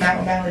with this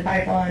Mountain Valley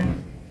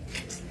Pipeline.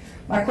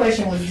 My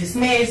question was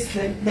dismissed.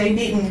 They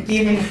didn't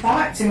give any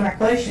thought to my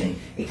question.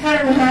 It kind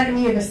of reminded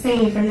me of a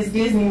scene from this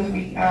Disney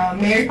movie,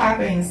 Mary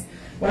Poppins,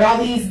 where all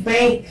these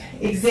bank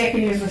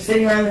executives were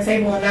sitting around the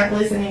table and not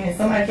listening, and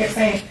somebody kept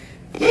saying,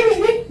 give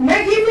me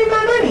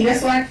my money.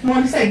 That's what I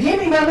wanted to say, give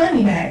me my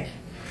money back.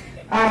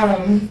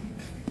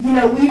 You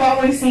know, we've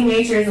always seen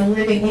nature as a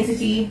living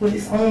entity with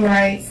its own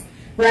rights,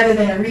 rather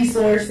than a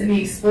resource to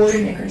be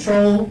exploited and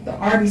controlled. The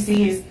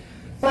RBC is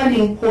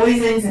funding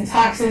poisons and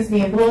toxins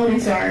being blown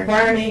into our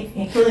environment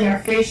and killing our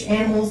fish,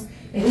 animals,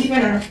 and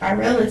even our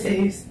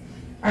relatives.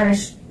 Our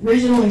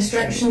original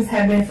instructions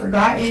have been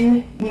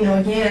forgotten. You know,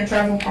 again, I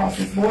travel across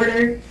this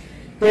border.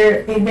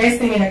 They're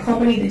investing in a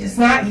company that does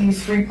not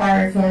use free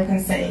prior informed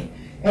consent,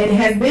 and it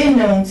has been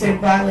known to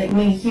violate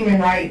many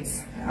human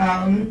rights.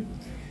 I'm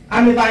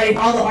inviting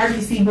all the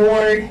RBC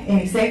board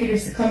and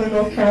executives to come to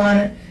North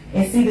Carolina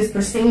and see this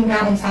pristine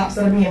mountaintops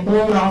that are being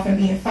blown off and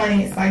being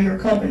financed by your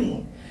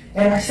company.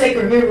 And our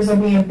sacred rivers are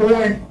being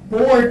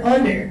bored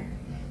under.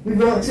 We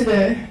wrote to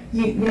the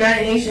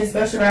United Nations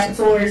Special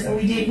Rapporteurs, and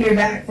we did hear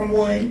back from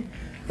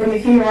the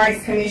Human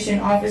Rights Commission,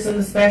 Office of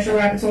the Special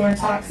Rapporteur on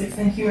Toxics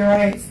and Human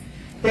Rights.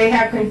 They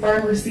have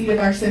confirmed receipt of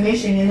our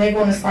submission, and they're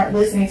going to start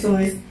listening to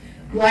us.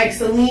 Like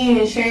Celine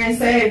and Sharon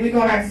said, we're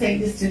going to have to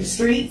take this to the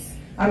streets.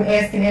 I'm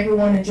asking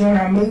everyone to join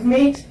our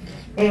movement,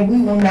 and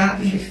we will not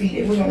be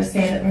defeated. We're going to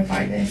stand up and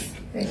fight this.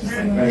 Thank you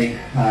so much.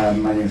 Hi,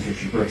 my name is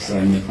Richard Brooks.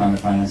 I'm the Climate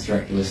Finance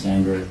Director with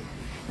Stanford.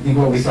 I think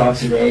what we saw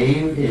today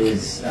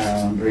is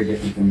very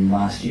different from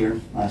last year.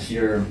 Last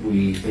year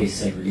we faced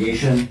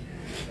segregation.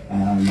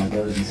 My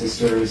brothers and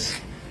sisters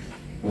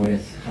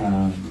with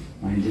my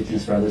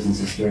Indigenous brothers and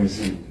sisters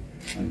and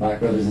my Black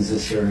brothers and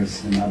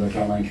sisters and other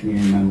frontline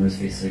community members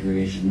faced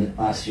segregation.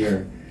 Last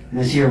year, and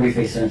this year we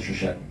face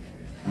censorship.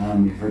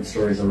 We've heard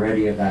stories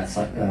already of that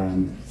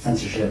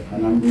censorship,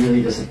 and I'm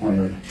really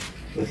disappointed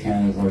with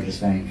Canada's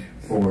largest bank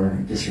for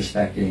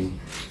disrespecting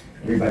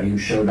everybody who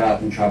showed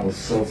up and traveled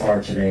so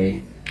far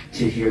today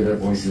to hear their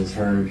voices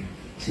heard,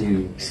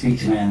 to speak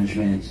to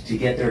management, to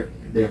get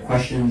their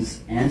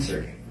questions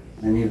answered.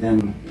 Many of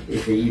them,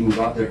 if they even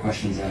got their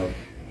questions out,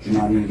 did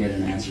not even get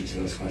an answer to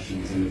those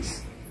questions, and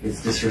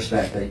it's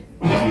disrespect that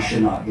we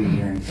should not be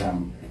hearing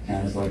from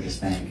Canada's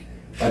largest bank.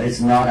 But it's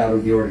not out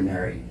of the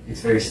ordinary.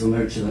 It's very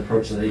similar to the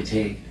approach that they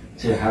take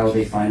to how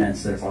they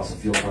finance their fossil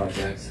fuel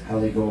projects, how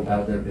they go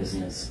about their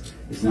business.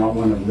 It's not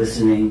one of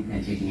listening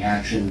and taking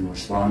action and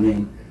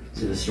responding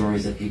to the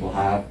stories that people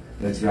have,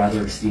 but it's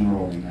rather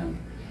steamrolling them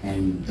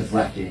and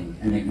deflecting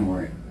and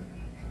ignoring.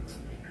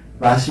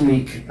 Last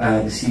week,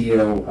 the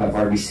CEO of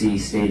RBC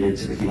stated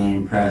to the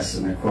Canadian press,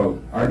 and I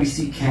quote,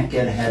 "RBC can't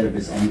get ahead of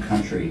its own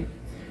country.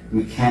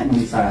 We can't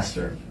move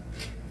faster."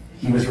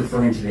 He was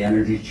referring to the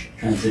energy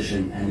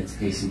transition and its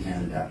pace in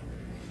Canada.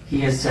 He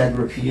has said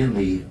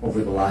repeatedly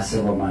over the last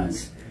several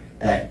months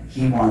that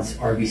he wants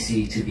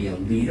RBC to be a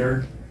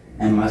leader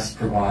and must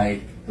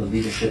provide the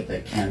leadership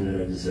that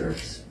Canada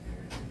deserves.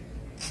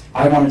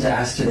 I wanted to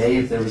ask today,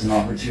 if there was an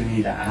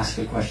opportunity to ask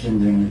a question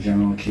during the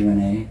general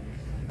Q&A,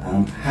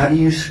 how do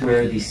you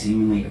square these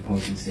seemingly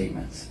opposing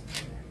statements?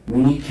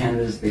 We need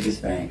Canada's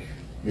biggest bank,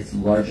 its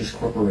largest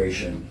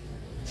corporation,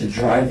 to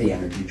drive the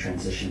energy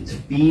transition, to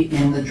be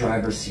in the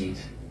driver's seat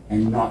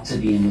and not to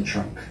be in the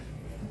trunk.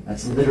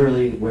 That's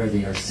literally where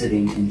they are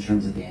sitting in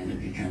terms of the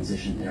energy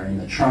transition. They're in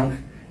the trunk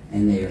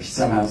and they are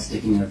somehow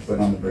sticking their foot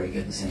on the brake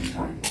at the same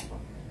time.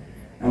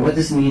 And what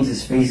this means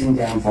is phasing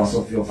down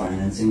fossil fuel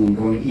financing and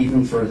going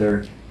even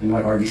further than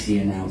what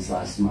RBC announced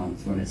last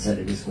month when it said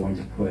it was going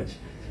to put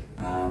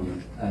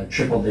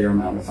triple their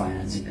amount of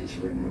financing into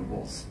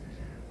renewables.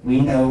 We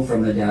know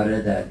from the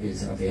data that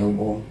is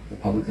available, the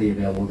publicly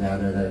available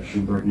data that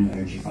Bloomberg New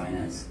Energy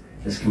Finance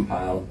has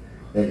compiled,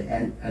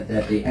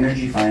 that the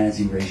energy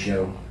financing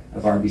ratio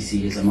of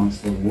RBC is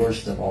amongst the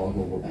worst of all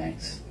global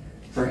banks.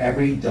 For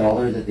every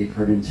dollar that they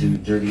put into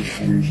dirty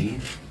energy,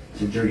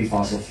 to dirty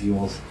fossil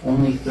fuels,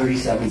 only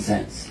 37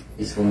 cents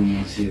is going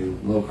into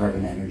low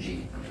carbon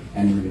energy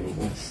and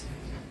renewables,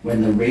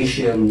 when the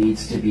ratio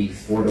needs to be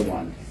 4 to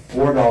 1.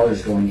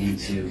 $4 going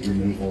into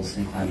renewables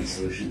and climate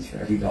solutions for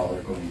every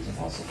dollar going into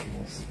fossil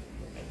fuels.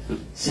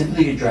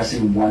 Simply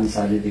addressing one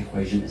side of the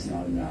equation is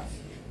not enough.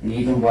 And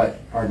even what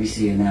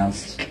RBC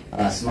announced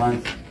last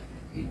month,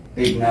 a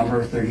big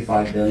number,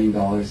 $35 billion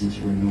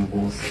into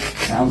renewables,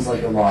 sounds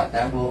like a lot.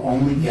 That will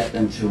only get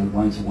them to a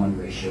 1-to-1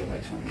 ratio by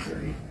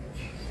 2030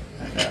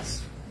 at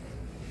best.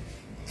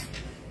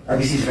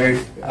 RBC is very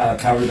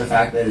proud of the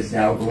fact that it's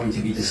now going to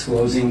be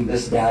disclosing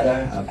this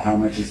data of how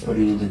much it's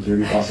putting into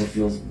dirty fossil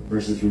fuels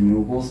versus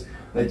renewables.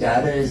 But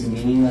data is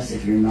meaningless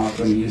if you're not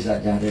going to use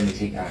that data to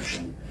take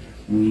action.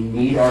 We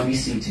need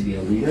RBC to be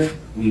a leader.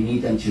 We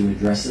need them to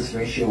address this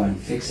ratio and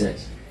fix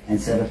it and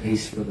set a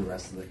pace for the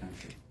rest of the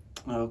country.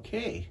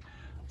 Okay,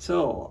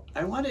 so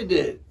I wanted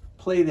to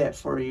play that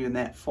for you in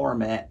that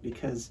format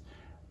because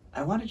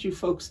I wanted you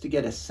folks to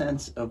get a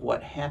sense of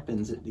what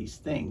happens at these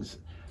things.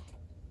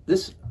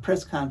 This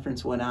press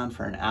conference went on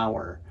for an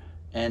hour,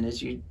 and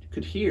as you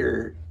could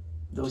hear,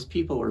 those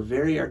people were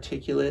very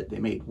articulate. They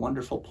made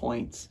wonderful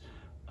points.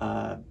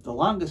 The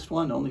longest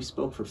one only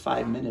spoke for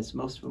 5 minutes.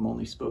 Most of them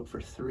only spoke for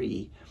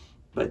 3.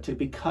 But to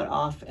be cut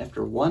off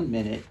after 1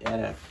 minute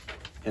at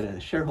a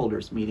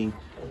shareholders meeting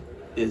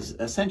is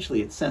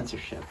essentially it's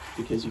censorship,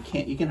 because you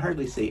can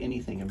hardly say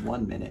anything in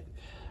 1 minute.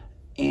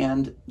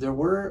 And there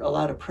were a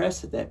lot of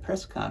press at that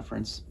press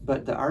conference,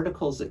 but the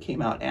articles that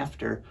came out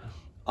after,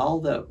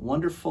 all the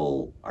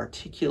wonderful,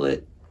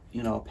 articulate,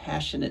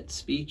 passionate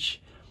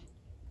speech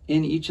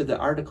in each of the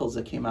articles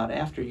that came out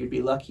after, you'd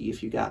be lucky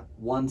if you got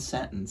one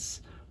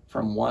sentence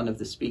from one of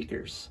the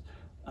speakers.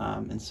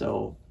 And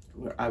so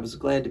I was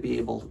glad to be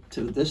able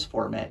to this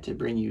format to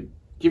bring you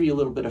give you a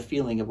little bit of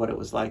feeling of what it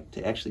was like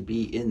to actually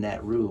be in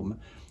that room,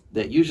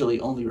 that usually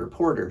only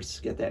reporters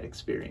get that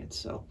experience.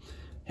 So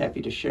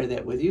happy to share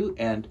that with you.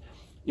 And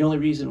the only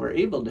reason we're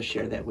able to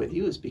share that with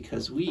you is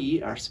because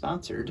we are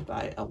sponsored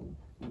by a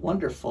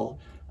wonderful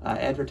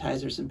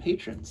advertisers and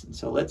patrons. And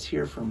so let's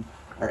hear from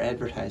our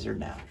advertiser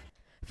now.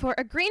 For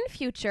a Green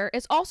Future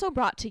is also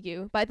brought to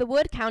you by the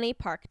Wood County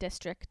Park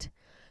District.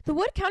 The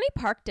Wood County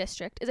Park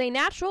District is a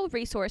natural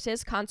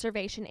resources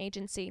conservation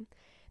agency.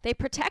 They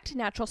protect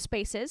natural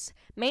spaces,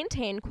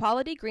 maintain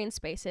quality green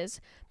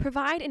spaces,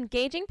 provide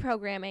engaging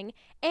programming,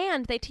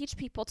 and they teach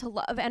people to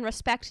love and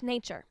respect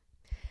nature.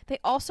 They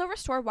also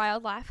restore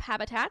wildlife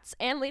habitats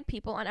and lead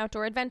people on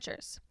outdoor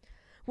adventures.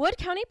 Wood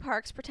County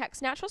Parks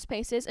protects natural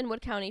spaces in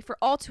Wood County for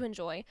all to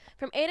enjoy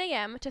from 8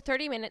 a.m. to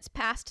 30 minutes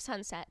past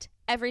sunset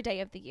every day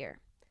of the year.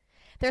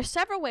 There are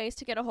several ways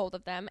to get a hold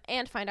of them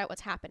and find out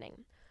what's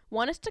happening.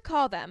 One is to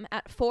call them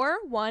at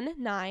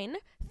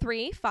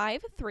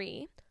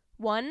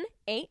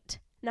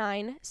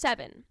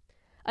 419-353-1897.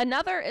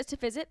 Another is to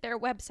visit their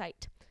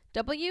website,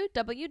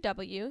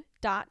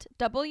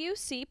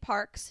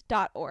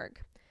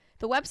 www.wcparks.org.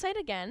 The website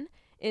again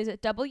is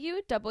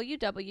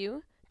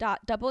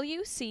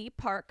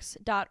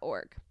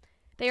www.wcparks.org.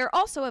 They are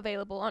also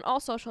available on all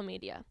social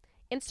media,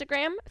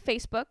 Instagram,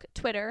 Facebook,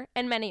 Twitter,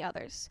 and many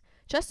others.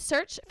 Just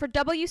search for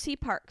WC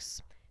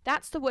Parks.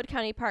 That's the Wood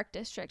County Park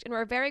District, and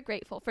we're very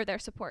grateful for their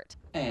support.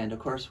 And of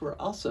course, we're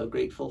also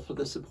grateful for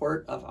the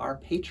support of our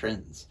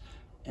patrons.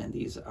 And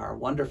these are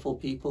wonderful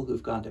people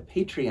who've gone to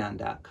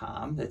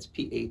patreon.com, that's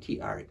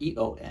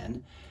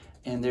Patreon,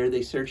 and there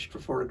they searched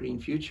for a Green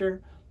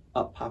Future.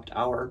 Up popped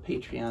our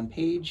Patreon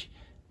page,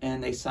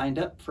 and they signed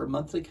up for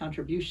monthly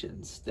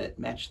contributions that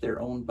match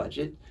their own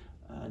budget.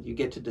 You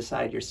get to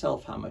decide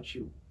yourself how much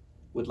you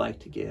would like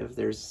to give.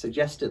 There's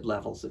suggested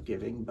levels of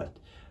giving, but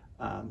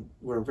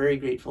we're very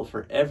grateful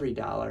for every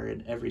dollar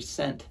and every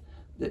cent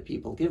that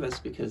people give us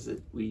because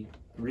we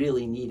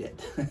really need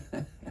it.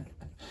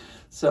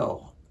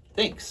 So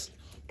thanks.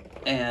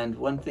 And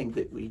one thing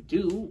that we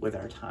do with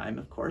our time,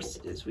 of course,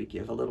 is we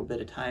give a little bit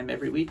of time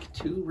every week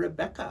to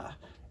Rebecca.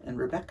 And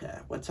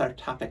Rebecca, what's our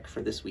topic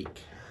for this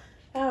week?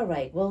 All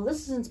right. Well,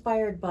 this is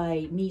inspired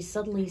by me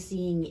suddenly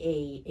seeing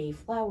a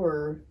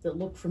flower that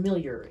looked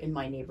familiar in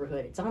my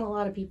neighborhood. It's on a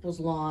lot of people's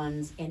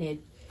lawns, and it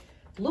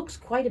looks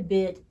quite a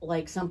bit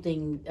like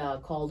something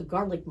called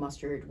garlic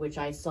mustard, which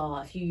I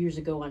saw a few years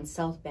ago on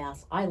South Beaver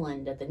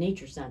Island at the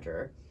Nature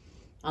Center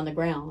on the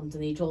grounds.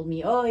 And they told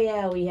me, oh,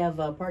 yeah, we have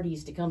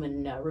parties to come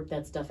and rip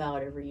that stuff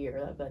out every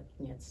year. But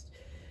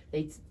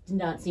they did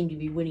not seem to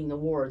be winning the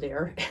war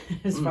there,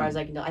 as far as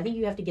I can tell. I think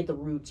you have to get the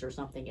roots or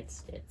something.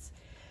 It's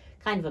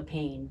kind of a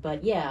pain.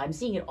 But yeah, I'm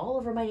seeing it all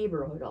over my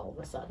neighborhood all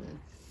of a sudden.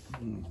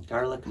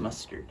 Garlic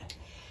mustard.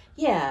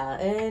 Yeah,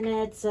 and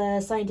it's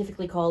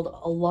scientifically called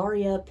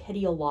Alaria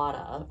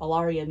petiolata.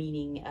 Alaria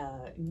meaning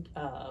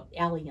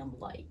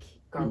allium-like.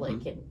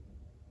 Garlic and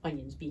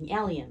onions being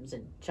alliums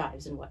and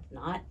chives and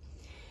whatnot.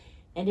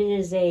 And it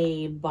is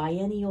a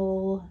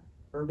biennial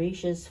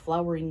herbaceous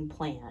flowering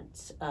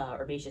plant.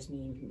 Herbaceous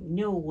meaning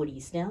no woody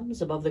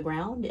stems above the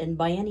ground, and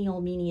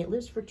biennial meaning it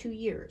lives for 2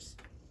 years.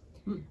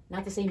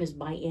 Not the same as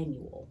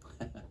biannual,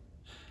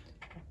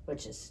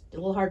 which is a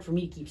little hard for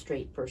me to keep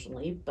straight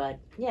personally, but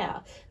yeah.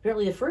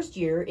 Apparently the first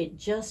year it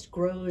just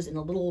grows in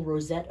a little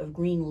rosette of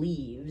green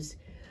leaves,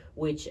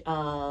 which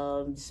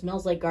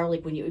smells like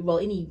garlic when you, well,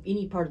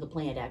 any part of the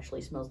plant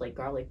actually smells like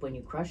garlic when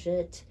you crush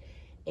it.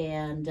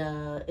 And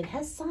it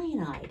has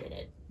cyanide in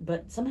it,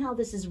 but somehow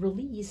this is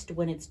released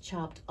when it's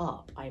chopped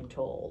up, I'm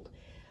told.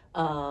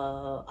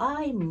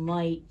 I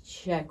might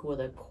check with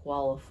a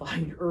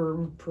qualified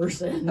herb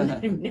person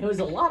who knows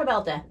a lot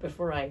about that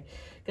before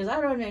because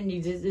I don't know,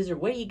 is there a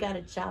way you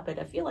gotta chop it?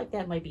 I feel like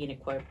that might be an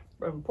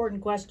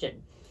important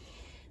question.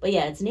 But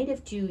yeah, it's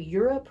native to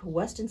Europe,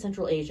 West and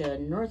Central Asia,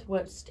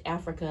 Northwest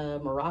Africa,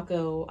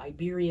 Morocco,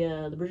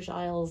 Iberia, the British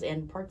Isles,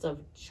 and parts of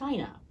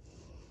China.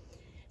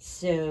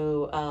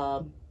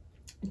 So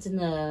it's in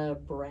the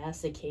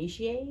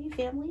Brassicaceae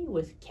family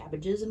with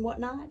cabbages and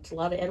whatnot. A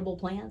lot of edible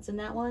plants in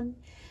that one.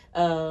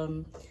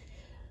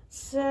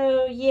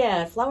 So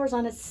yeah, it flowers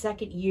on its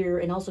second year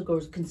and also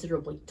grows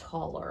considerably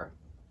taller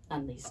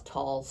on these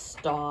tall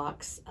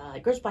stalks.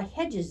 It grows by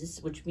hedges,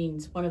 which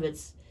means one of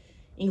its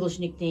English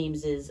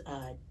nicknames is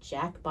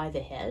Jack by the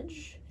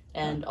Hedge,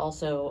 and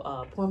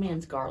also Poor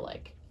Man's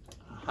Garlic.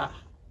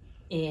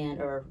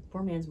 Or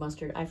Poor Man's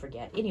Mustard, I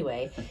forget.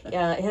 Anyway, it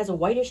has a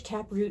whitish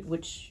taproot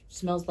which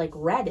smells like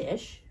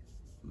radish.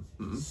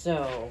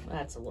 So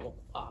that's a little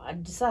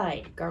odd.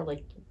 Decide,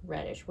 garlic,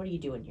 radish, what are you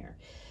doing here?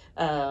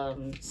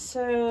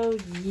 So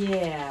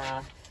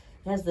yeah,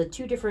 it has the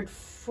two different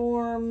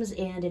forms,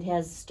 and it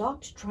has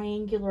stalked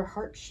triangular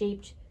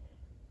heart-shaped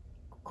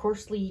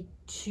coarsely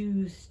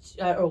toothed,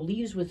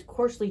 leaves with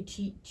coarsely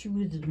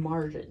toothed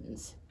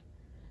margins.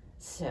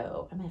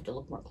 So I'm gonna have to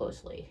look more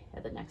closely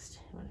at the next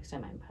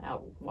time I'm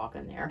out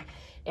walking there.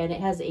 And it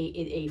has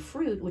a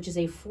fruit, which is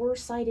a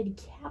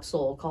four-sided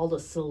capsule called a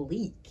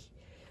silique,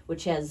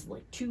 which has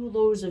like 2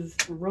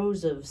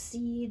 rows of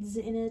seeds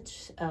in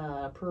it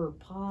per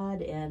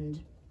pod,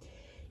 and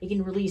it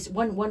can release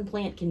one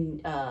plant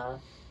can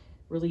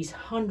release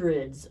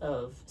hundreds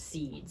of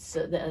seeds.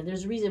 So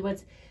there's a reason.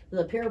 What's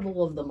the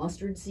parable of the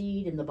mustard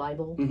seed in the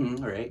Bible?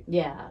 Mm-hmm, right.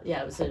 Yeah.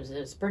 It says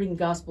spreading the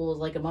gospel is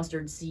like a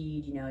mustard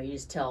seed. You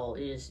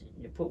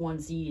put one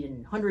seed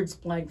and hundreds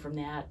spring from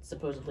that,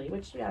 supposedly,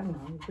 which, I don't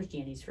know,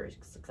 Christianity's very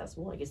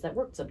successful. I guess that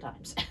worked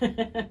sometimes.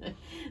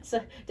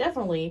 So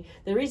definitely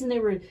the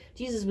reason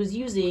Jesus was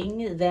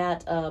using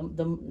that,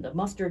 the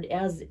mustard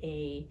as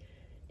a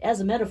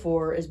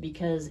metaphor is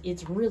because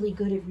it's really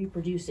good at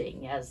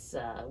reproducing, as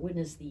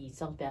witness the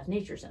South Bath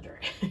Nature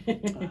Center.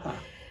 Uh-huh.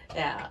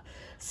 Yeah.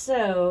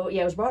 So,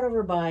 it was brought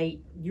over by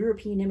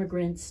European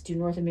immigrants to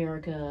North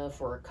America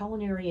for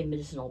culinary and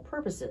medicinal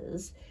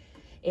purposes.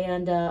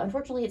 And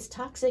unfortunately, it's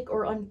toxic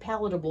or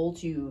unpalatable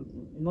to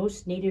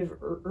most native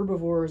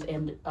herbivores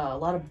and a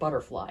lot of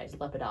butterflies,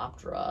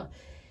 Lepidoptera.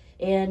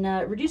 And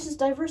reduces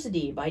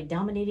diversity by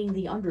dominating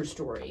the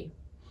understory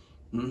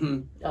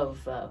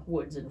of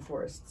woods and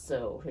forests.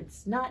 So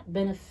it's not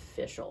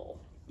beneficial.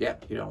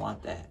 Yep, you don't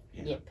want that.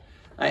 Yep.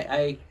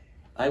 I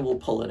will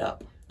pull it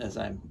up as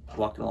I'm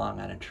walking along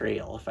on a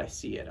trail. If I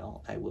see it,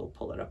 I will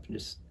pull it up and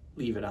just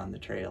leave it on the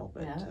trail.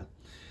 But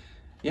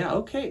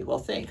okay. Well,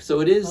 thanks. So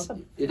it is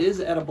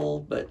edible,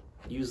 but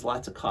use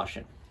lots of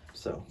caution.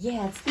 So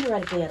yeah, it's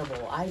theoretically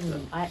edible.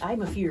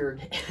 I'm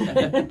afeared.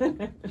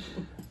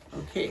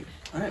 Okay.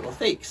 All right. Well,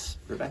 thanks,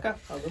 Rebecca.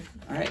 All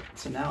right.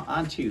 So now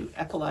on to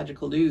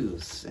ecological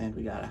news, and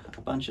we got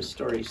a bunch of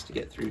stories to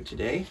get through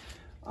today.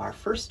 Our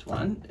first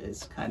one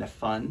is kind of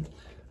fun.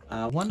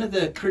 One of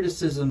the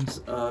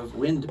criticisms of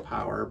wind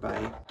power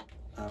by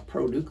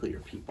pro-nuclear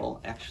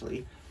people,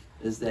 actually,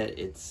 is that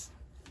it's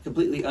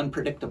completely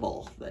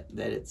unpredictable, that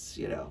it's,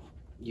 you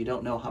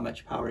don't know how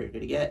much power you're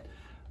going to get,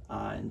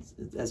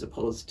 as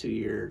opposed to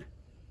your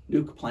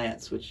nuke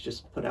plants, which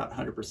just put out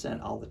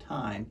 100% all the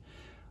time.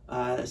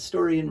 A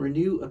story in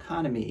Renew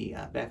Economy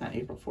back on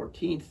April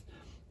 14th,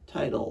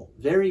 title,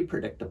 Very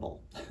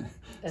Predictable.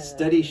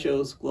 Study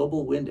shows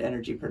global wind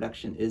energy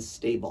production is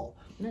stable.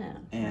 Yeah.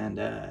 And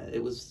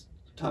it was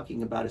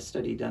talking about a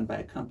study done by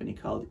a company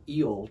called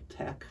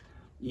EOLTech,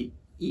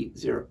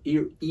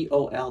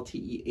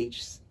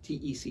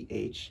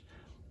 EOLTECH,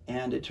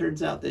 and it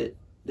turns out that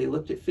they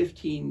looked at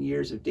 15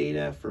 years of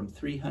data from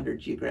 300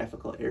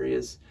 geographical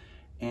areas,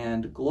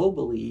 and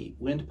globally,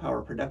 wind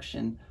power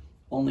production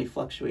only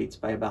fluctuates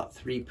by about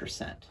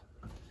 3%.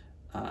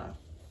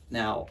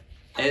 Now,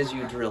 as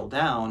you drill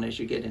down, as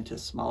you get into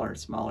smaller and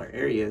smaller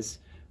areas,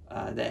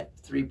 that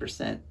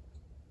 3%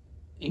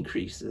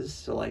 increases.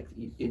 So like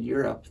in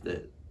Europe,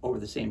 over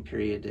the same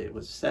period, it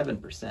was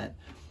 7%.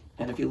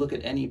 And if you look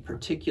at any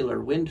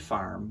particular wind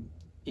farm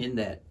in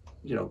that,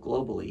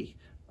 globally,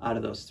 out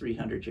of those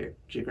 300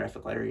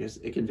 geographical areas,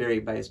 it can vary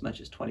by as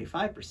much as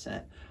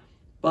 25%.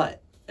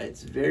 But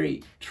it's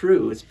very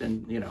true. It's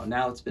been,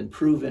 now it's been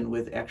proven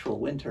with actual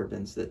wind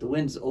turbines that the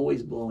wind's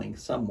always blowing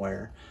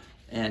somewhere.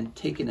 And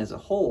taken as a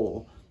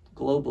whole,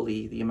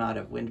 globally, the amount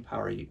of wind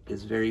power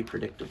is very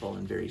predictable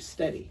and very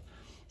steady.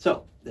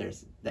 So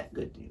there's that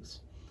good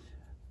news.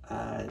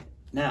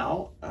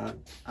 Now,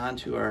 on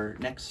to our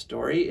next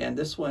story. And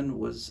this one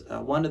was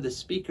one of the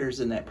speakers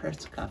in that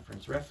press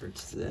conference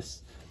referenced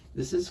this.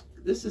 This is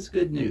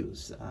good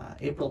news.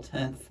 April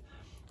 10th,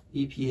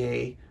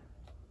 EPA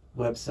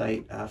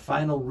website,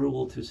 final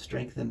rule to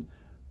strengthen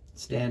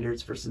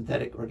standards for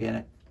synthetic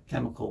organic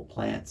chemical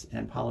plants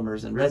and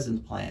polymers and resin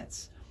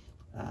plants.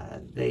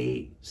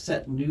 They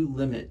set new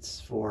limits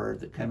for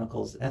the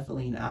chemicals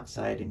ethylene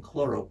oxide and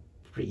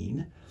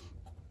chloroprene,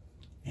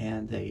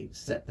 and they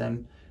set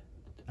them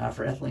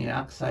for ethylene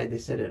oxide. They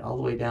set it all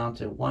the way down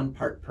to 1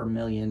 part per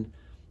million,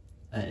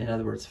 in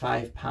other words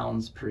 5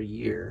 pounds per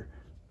year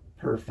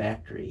per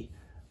factory.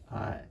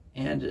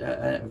 And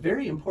a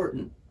very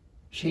important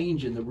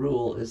change in the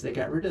rule is they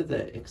got rid of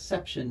the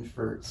exception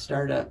for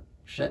startup,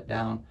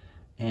 shutdown,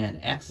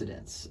 and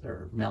accidents,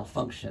 or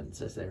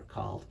malfunctions as they're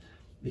called.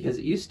 Because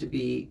it used to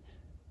be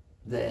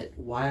that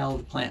while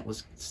the plant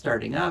was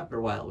starting up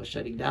or while it was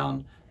shutting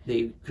down,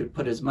 they could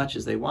put as much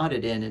as they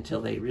wanted in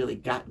until they really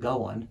got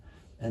going,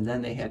 and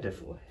then they had to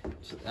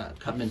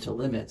come into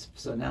limits.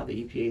 So now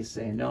the EPA is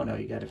saying, no,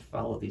 you got to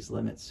follow these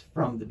limits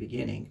from the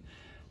beginning.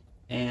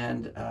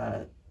 And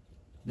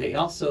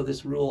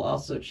this rule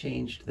also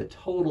changed the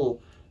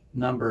total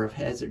number of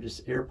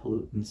hazardous air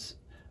pollutants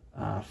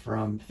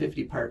from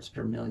 50 parts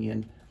per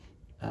million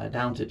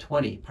down to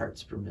 20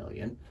 parts per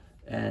million.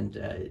 And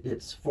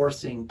it's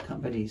forcing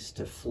companies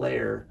to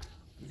flare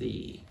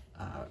the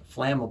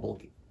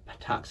flammable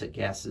toxic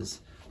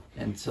gases.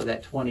 And so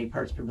that 20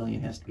 parts per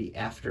million has to be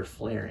after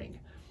flaring,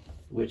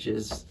 which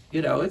is,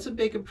 it's a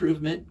big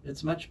improvement.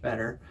 It's much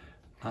better.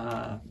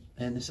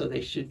 And so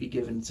they should be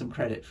given some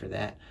credit for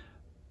that.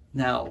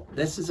 Now,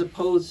 this is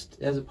opposed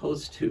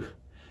to,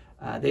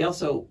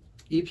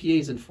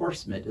 EPA's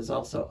enforcement is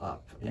also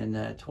up. In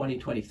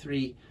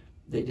 2023,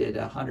 they did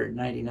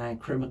 199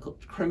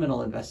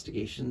 criminal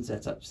investigations.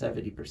 That's up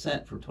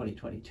 70% from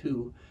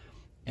 2022.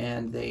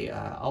 And they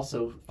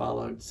also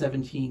followed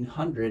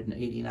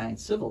 1,789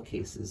 civil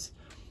cases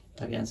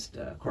against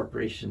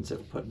corporations that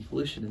were putting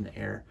pollution in the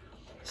air.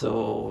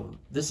 So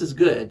this is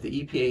good.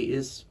 The EPA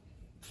is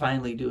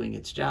finally doing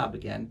its job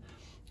again.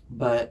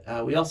 But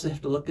we also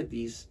have to look at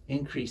these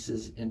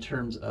increases in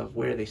terms of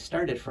where they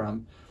started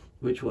from,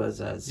 which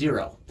was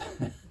 0.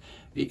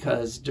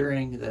 Because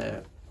during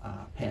the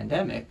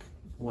pandemic,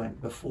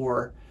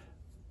 before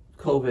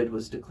COVID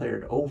was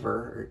declared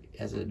over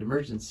as an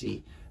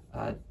emergency,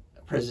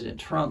 President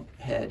Trump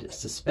had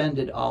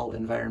suspended all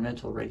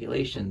environmental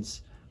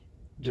regulations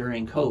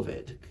during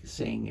COVID,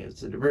 saying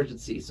it's an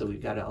emergency, so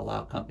we've got to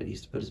allow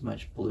companies to put as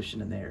much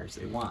pollution in the air as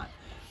they want.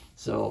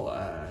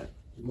 So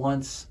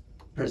once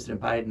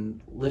President Biden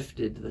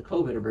lifted the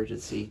COVID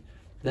emergency,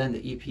 then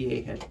the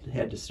EPA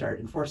had to start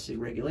enforcing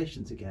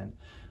regulations again.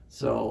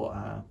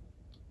 So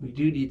we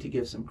do need to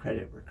give some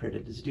credit where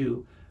credit is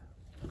due.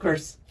 Of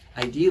course,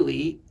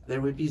 ideally,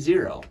 there would be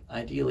 0.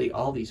 Ideally,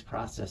 all these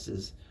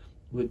processes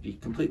would be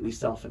completely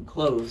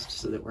self-enclosed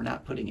so that we're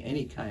not putting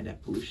any kind of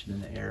pollution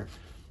in the air,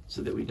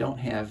 so that we don't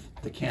have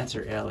the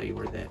cancer alley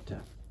where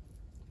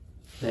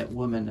that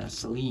woman,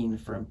 Celine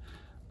from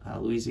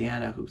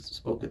Louisiana, who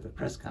spoke at the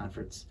press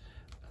conference,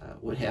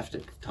 would have to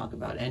talk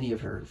about any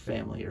of her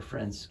family or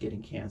friends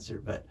getting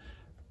cancer. But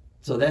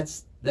so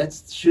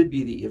that should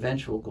be the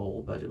eventual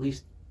goal, but at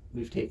least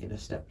we've taken a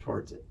step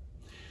towards it.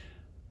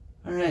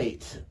 All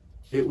right,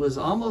 it was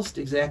almost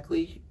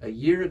exactly a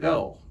year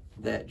ago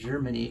that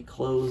Germany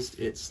closed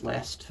its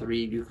last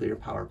 3 nuclear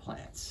power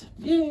plants.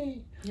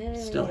 Yay! Yay.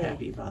 Still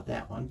happy about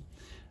that one.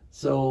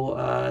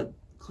 So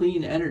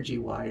Clean Energy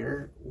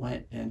Wire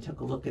went and took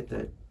a look at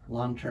the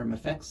long-term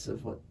effects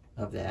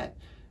of that,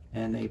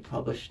 and they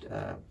published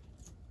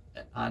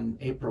on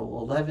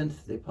April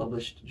 11th, they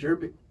published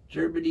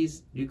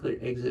Germany's nuclear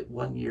exit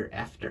 1 year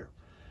after.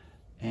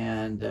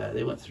 And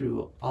they went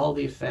through all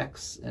the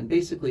effects, and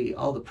basically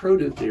all the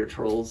pro-nuclear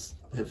trolls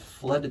have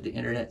flooded the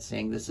internet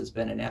saying this has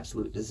been an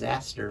absolute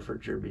disaster for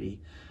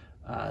Germany,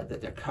 that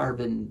their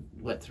carbon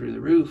went through the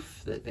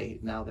roof,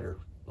 that now their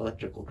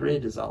electrical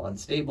grid is all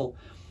unstable.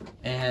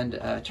 And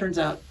turns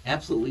out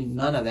absolutely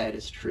none of that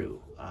is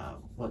true.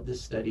 What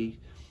this study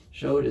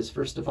showed is,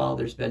 first of all,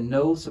 there's been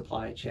no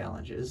supply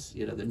challenges,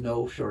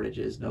 no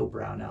shortages, no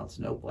brownouts,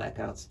 no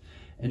blackouts.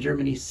 And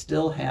Germany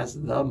still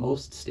has the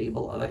most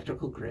stable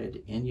electrical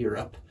grid in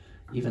Europe,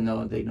 even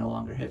though they no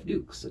longer have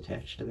nukes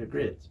attached to their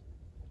grids.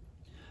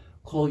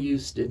 Coal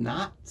use did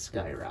not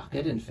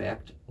skyrocket. In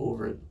fact,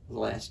 over the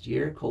last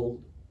year,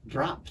 coal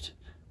dropped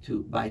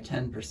by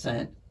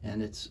 10%,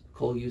 and its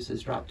coal use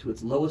has dropped to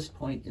its lowest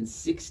point in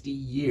 60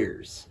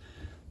 years.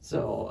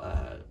 So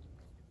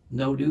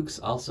no nukes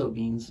also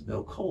means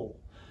no coal.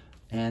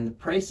 And the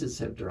prices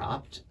have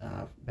dropped.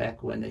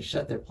 Back when they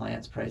shut their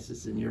plants,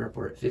 prices in Europe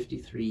were at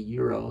 53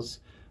 euros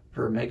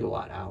per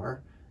megawatt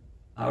hour.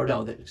 Or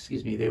no,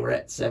 excuse me, they were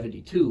at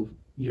 72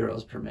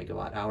 euros per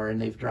megawatt hour,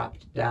 and they've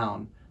dropped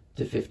down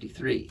to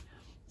 53.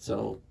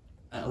 So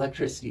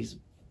electricity's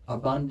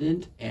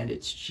abundant and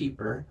it's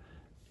cheaper.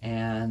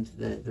 And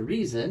the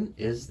reason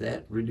is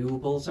that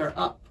renewables are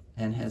up,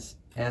 and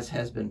as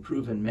has been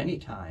proven many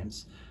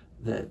times,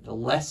 that the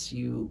less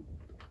you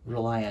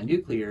rely on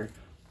nuclear,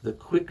 the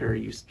quicker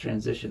you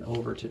transition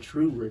over to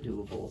true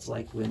renewables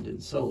like wind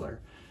and solar.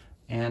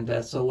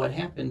 And so what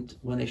happened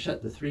when they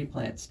shut the 3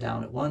 plants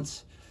down at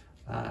once,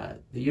 the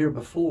year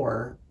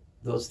before,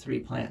 those 3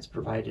 plants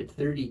provided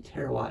 30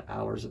 terawatt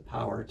hours of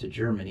power to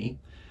Germany,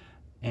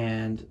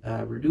 and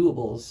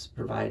renewables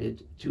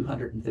provided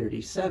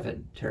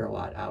 237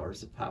 terawatt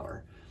hours of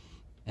power.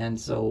 And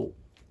so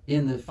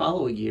in the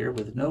following year,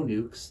 with no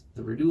nukes,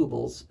 the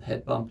renewables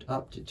had bumped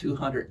up to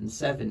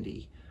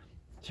 270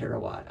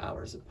 terawatt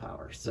hours of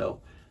power.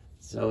 So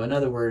in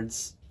other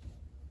words,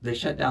 they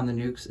shut down the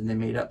nukes and they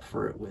made up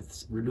for it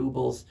with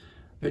renewables,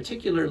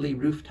 particularly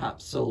rooftop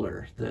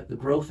solar. The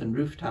growth in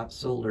rooftop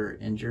solar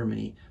in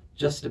Germany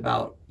just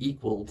about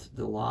equaled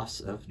the loss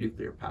of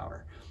nuclear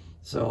power.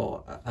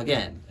 So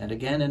again and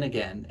again and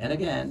again and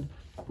again,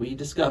 we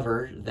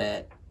discover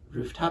that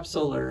rooftop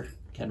solar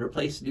can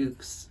replace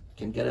nukes,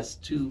 can get us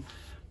to,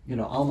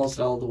 almost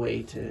all the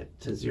way to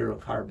zero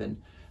carbon.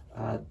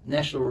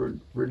 National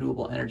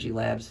Renewable Energy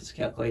Labs has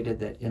calculated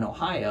that in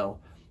Ohio,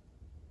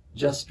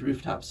 just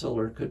rooftop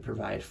solar could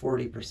provide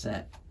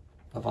 40%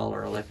 of all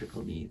our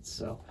electrical needs.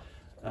 So,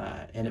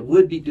 and it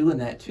would be doing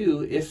that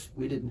too if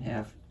we didn't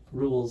have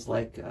rules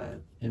like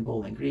in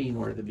Bowling Green,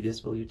 where the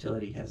municipal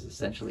utility has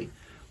essentially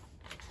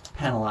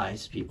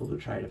penalized people who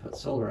try to put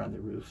solar on the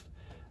roof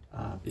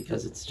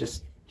because it's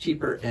just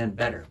cheaper and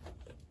better.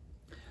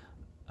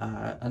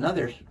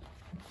 Another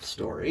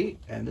story,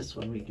 and this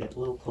one we get a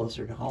little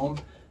closer to home.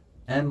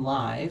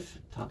 MLive,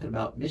 talking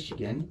about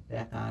Michigan,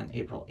 back on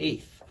April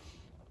 8th.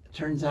 It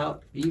turns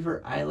out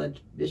Beaver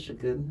Island,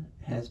 Michigan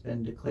has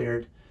been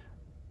declared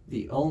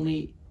the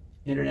only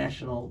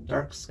international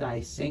dark sky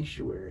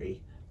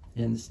sanctuary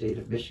in the state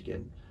of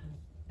Michigan.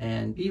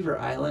 And Beaver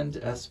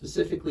Island,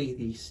 specifically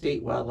the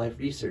State Wildlife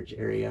Research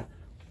Area,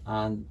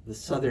 on the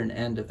southern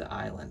end of the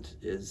island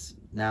is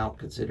now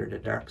considered a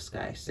dark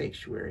sky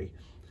sanctuary.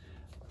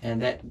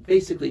 And that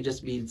basically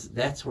just means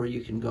that's where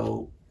you can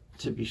go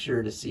to be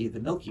sure to see the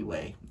Milky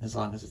Way, as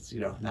long as it's,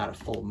 not a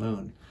full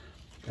moon.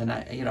 And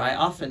I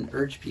often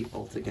urge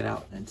people to get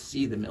out and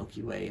see the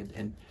Milky Way.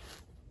 And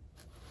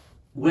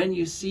when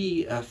you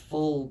see a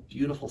full,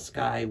 beautiful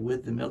sky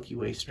with the Milky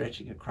Way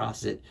stretching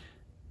across it,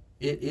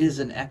 it is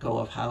an echo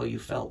of how you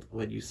felt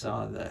when you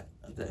saw the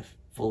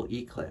full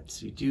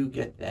eclipse. You do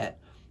get that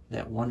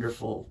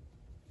wonderful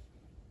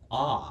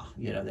awe,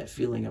 that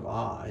feeling of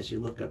awe as you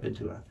look up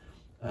into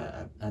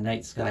a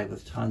night sky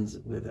with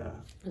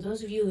For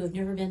those of you who have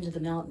never been to the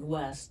Mountain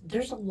West,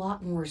 there's a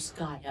lot more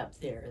sky up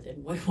there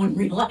than what one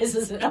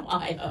realizes in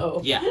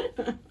Ohio. Yeah.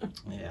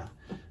 Yeah.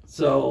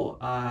 So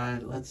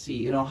let's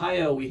see. In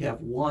Ohio, we have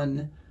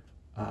one,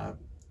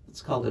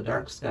 it's called the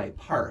Dark Sky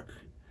Park,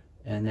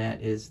 and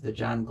that is the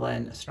John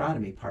Glenn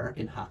Astronomy Park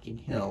in Hocking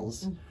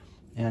Hills.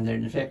 And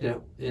then, in fact,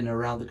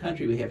 around the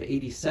country, we have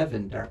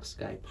 87 dark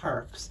sky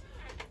parks,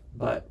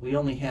 but we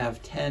only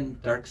have 10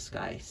 dark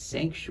sky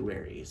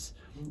sanctuaries,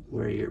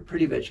 where you're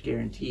pretty much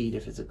guaranteed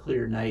if it's a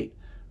clear night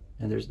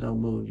and there's no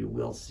moon, you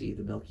will see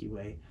the Milky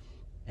Way.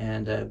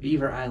 And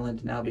Beaver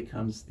Island now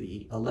becomes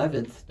the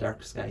 11th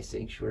dark sky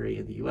sanctuary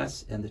in the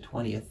U.S. and the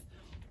 20th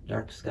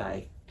dark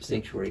sky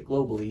sanctuary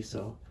globally.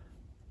 So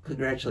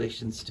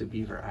congratulations to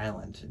Beaver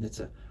Island. And it's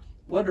a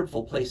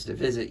wonderful place to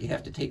visit. You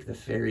have to take the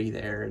ferry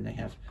there, and they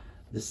have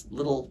this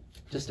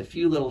just a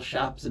few little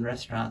shops and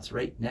restaurants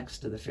right next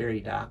to the ferry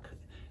dock.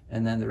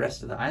 And then the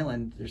rest of the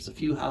island, there's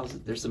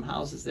some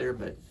houses there,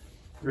 but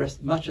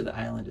much of the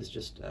island is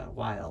just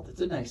wild.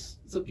 It's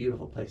a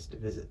beautiful place to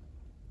visit.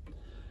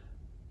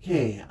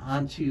 Okay,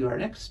 on to our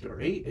next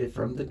story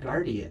from The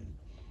Guardian.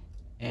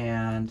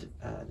 And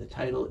the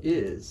title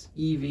is,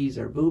 EVs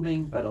are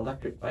booming, but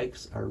electric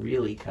bikes are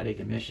really cutting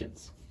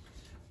emissions.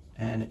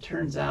 And it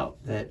turns out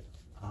that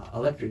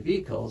electric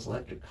vehicles,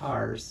 electric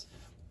cars,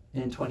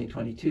 in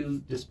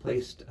 2022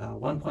 displaced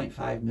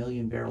 1.5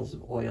 million barrels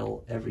of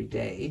oil every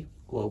day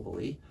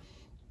globally,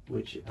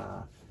 which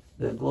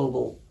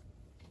globally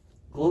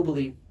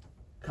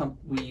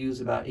we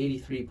use about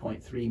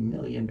 83.3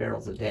 million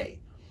barrels a day.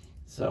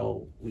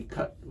 So we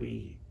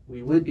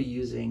would be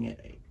using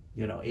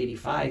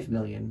 85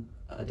 million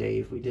a day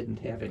if we didn't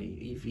have any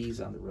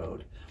EVs on the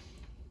road.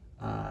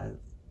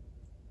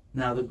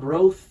 Now the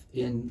growth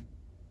in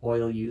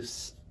oil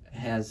use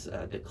has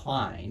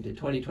declined. In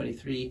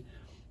 2023,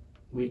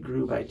 we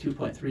grew by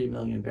 2.3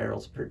 million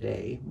barrels per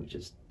day, which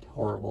is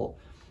horrible.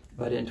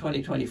 But in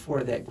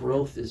 2024, that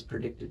growth is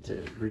predicted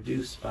to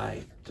reduce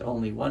to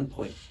only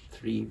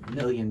 1.3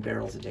 million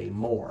barrels a day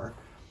more.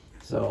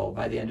 So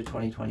by the end of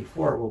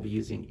 2024, we'll be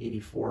using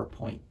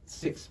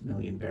 84.6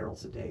 million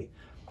barrels a day.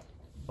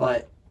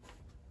 But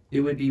it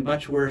would be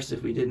much worse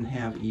if we didn't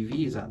have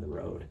EVs on the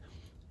road.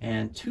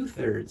 And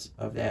 2/3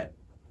 of that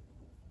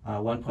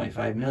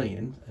 1.5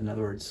 million, in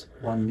other words,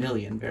 1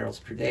 million barrels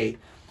per day,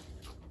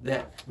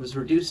 that was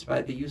reduced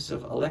by the use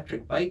of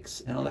electric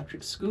bikes and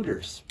electric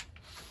scooters.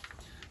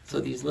 So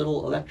these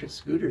little electric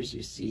scooters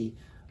you see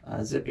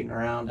zipping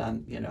around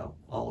on,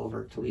 all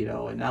over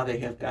Toledo, and now they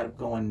have got it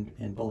going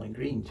in Bowling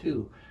Green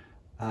too.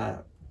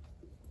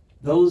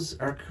 Those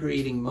are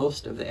creating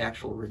most of the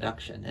actual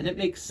reduction, and it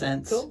makes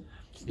sense. Cool.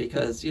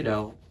 Because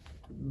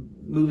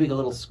moving a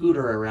little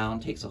scooter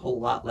around takes a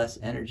whole lot less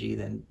energy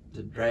than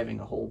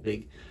driving a whole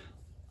big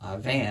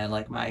van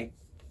like my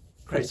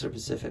Chrysler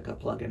Pacifica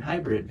plug-in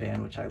hybrid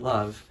van, which I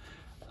love.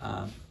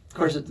 Of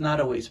course, it's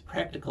not always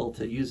practical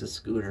to use a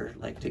scooter,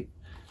 like to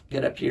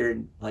get up here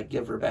and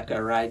give Rebecca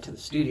a ride to the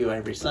studio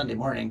every Sunday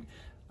morning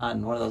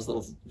on one of those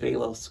little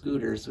Velo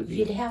scooters would be...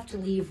 You'd have to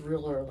leave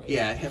real early.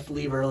 Yeah, I'd have to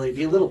leave early. It'd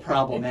be a little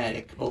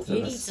problematic, both of us.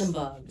 You'd eat some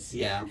bugs.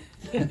 Yeah.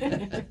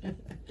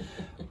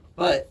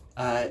 But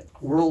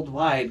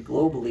worldwide,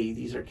 globally,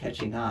 these are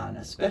catching on,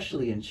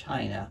 especially in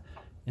China.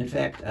 In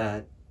fact,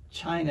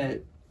 China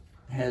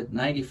had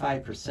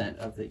 95%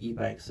 of the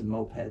e-bikes and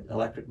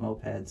electric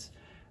mopeds.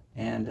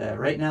 And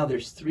right now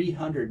there's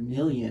 300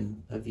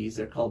 million of these.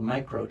 They're called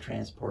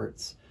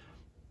micro-transports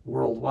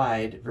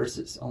worldwide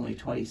versus only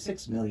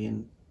 26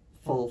 million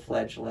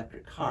full-fledged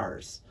electric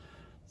cars.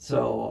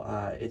 So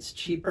it's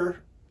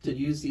cheaper to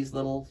use these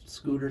little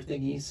scooter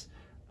thingies.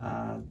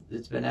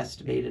 It's been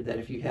estimated that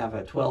if you have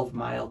a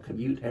 12-mile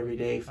commute every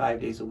day,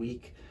 5 days a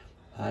week,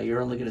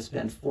 you're only going to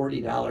spend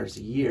 $40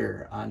 a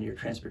year on your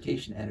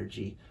transportation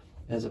energy,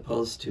 as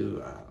opposed to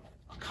a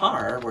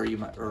car where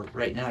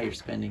right now you're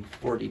spending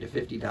 $40 to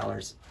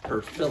 $50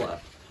 per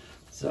fill-up.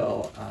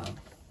 So,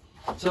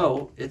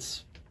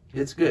 it's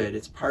good.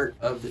 It's part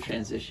of the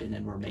transition,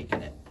 and we're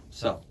making it.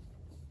 So,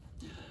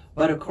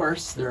 but of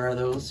course, there are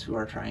those who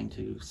are trying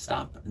to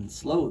stop and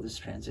slow this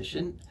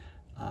transition.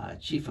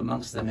 Chief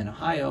amongst them in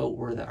Ohio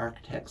were the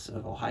architects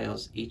of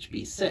Ohio's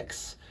HB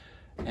 6.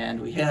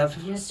 And we have...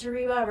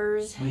 History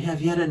lovers. We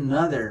have yet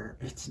another.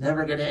 It's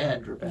never going to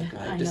end, Rebecca.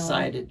 I've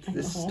decided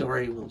this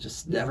story will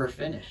just never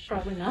finish.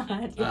 Probably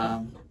not.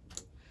 Yeah.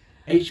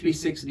 HB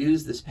 6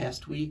 news this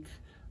past week.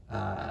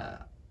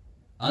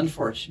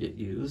 Unfortunate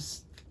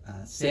news.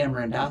 Sam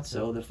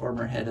Randazzo, the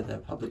former head of the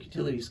Public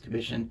Utilities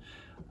Commission,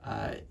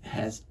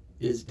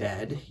 is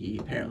dead. He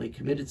apparently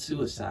committed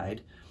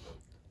suicide.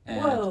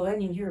 And, whoa, I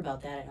didn't even hear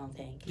about that, I don't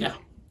think. Yeah,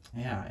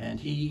 and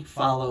he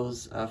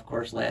follows, of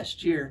course,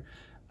 last year,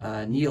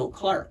 Neil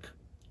Clark,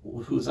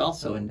 who's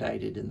also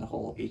indicted in the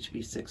whole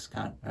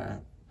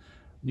HB6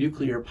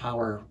 nuclear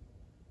power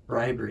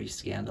bribery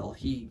scandal.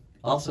 He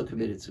also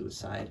committed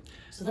suicide.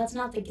 So that's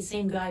not the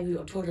same guy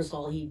who told us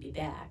all he'd be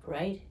back,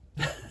 right?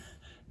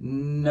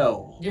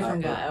 No.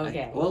 Different guy,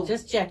 okay. Well,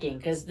 just checking,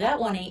 because that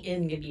one isn't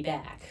going to be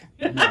back.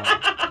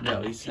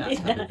 No, he's not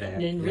coming back.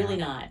 Really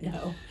not,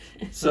 no.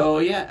 So,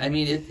 yeah, I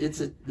mean,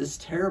 it's this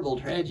terrible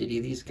tragedy.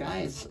 These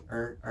guys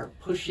are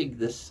pushing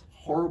this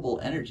horrible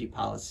energy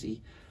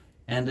policy,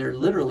 and they're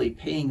literally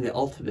paying the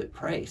ultimate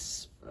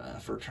price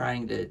for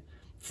trying to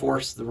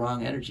force the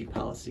wrong energy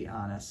policy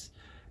on us.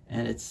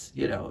 And it's,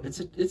 you know,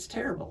 it's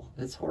terrible.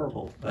 It's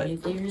horrible. But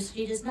nuclear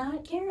industry does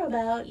not care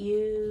about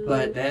you.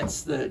 But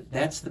that's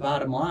the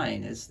bottom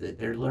line, is that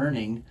they're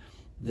learning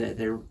that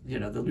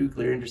the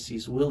nuclear industry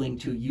is willing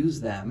to use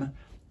them,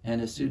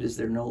 and as soon as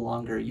they're no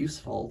longer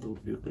useful, the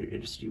nuclear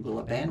industry will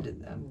abandon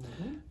them.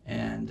 Mm-hmm.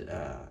 And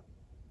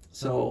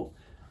so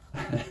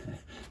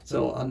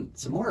some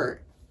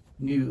more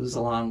news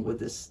along with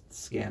this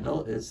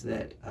scandal is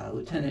that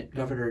Lieutenant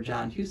Governor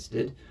John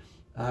Husted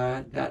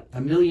got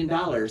 $1 million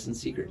in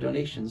secret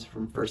donations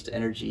from First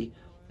Energy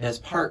as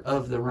part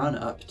of the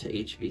run-up to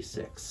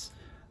HB6.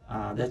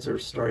 That's a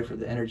story for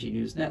the Energy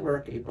News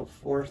Network, April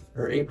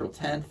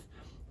 10th.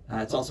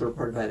 It's also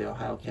reported by the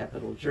Ohio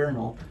Capital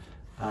Journal.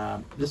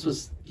 This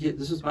was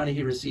money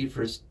he received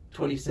for his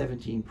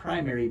 2017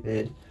 primary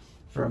bid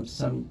from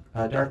some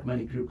dark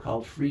money group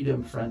called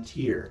Freedom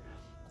Frontier.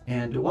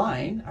 And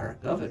DeWine, our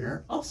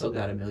governor, also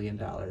got $1 million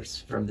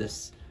from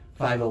this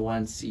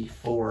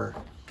 501c4.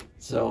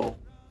 So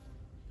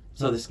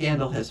the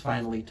scandal has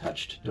finally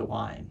touched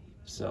DeWine.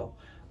 So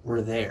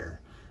we're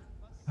there.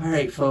 All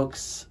right,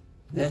 folks,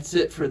 that's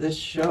it for this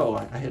show.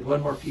 I had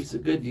one more piece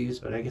of good news,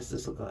 but I guess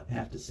this will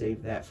have to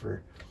save that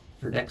for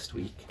next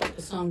week.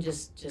 The song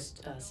just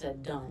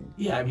said done.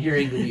 Yeah, I'm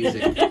hearing the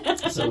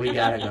music, so we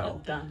gotta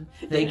go. Done.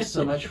 Thanks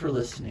so much for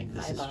listening.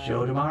 This is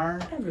Joe DeMar.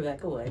 And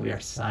Rebecca Wood. We are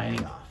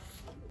signing off.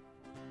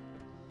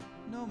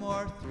 No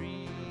more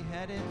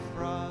three-headed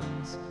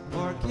frogs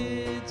or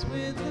kids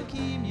with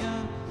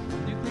leukemia.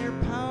 Nuclear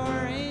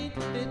power ain't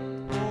fit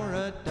for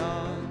a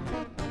dog.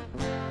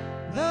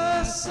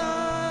 The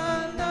sun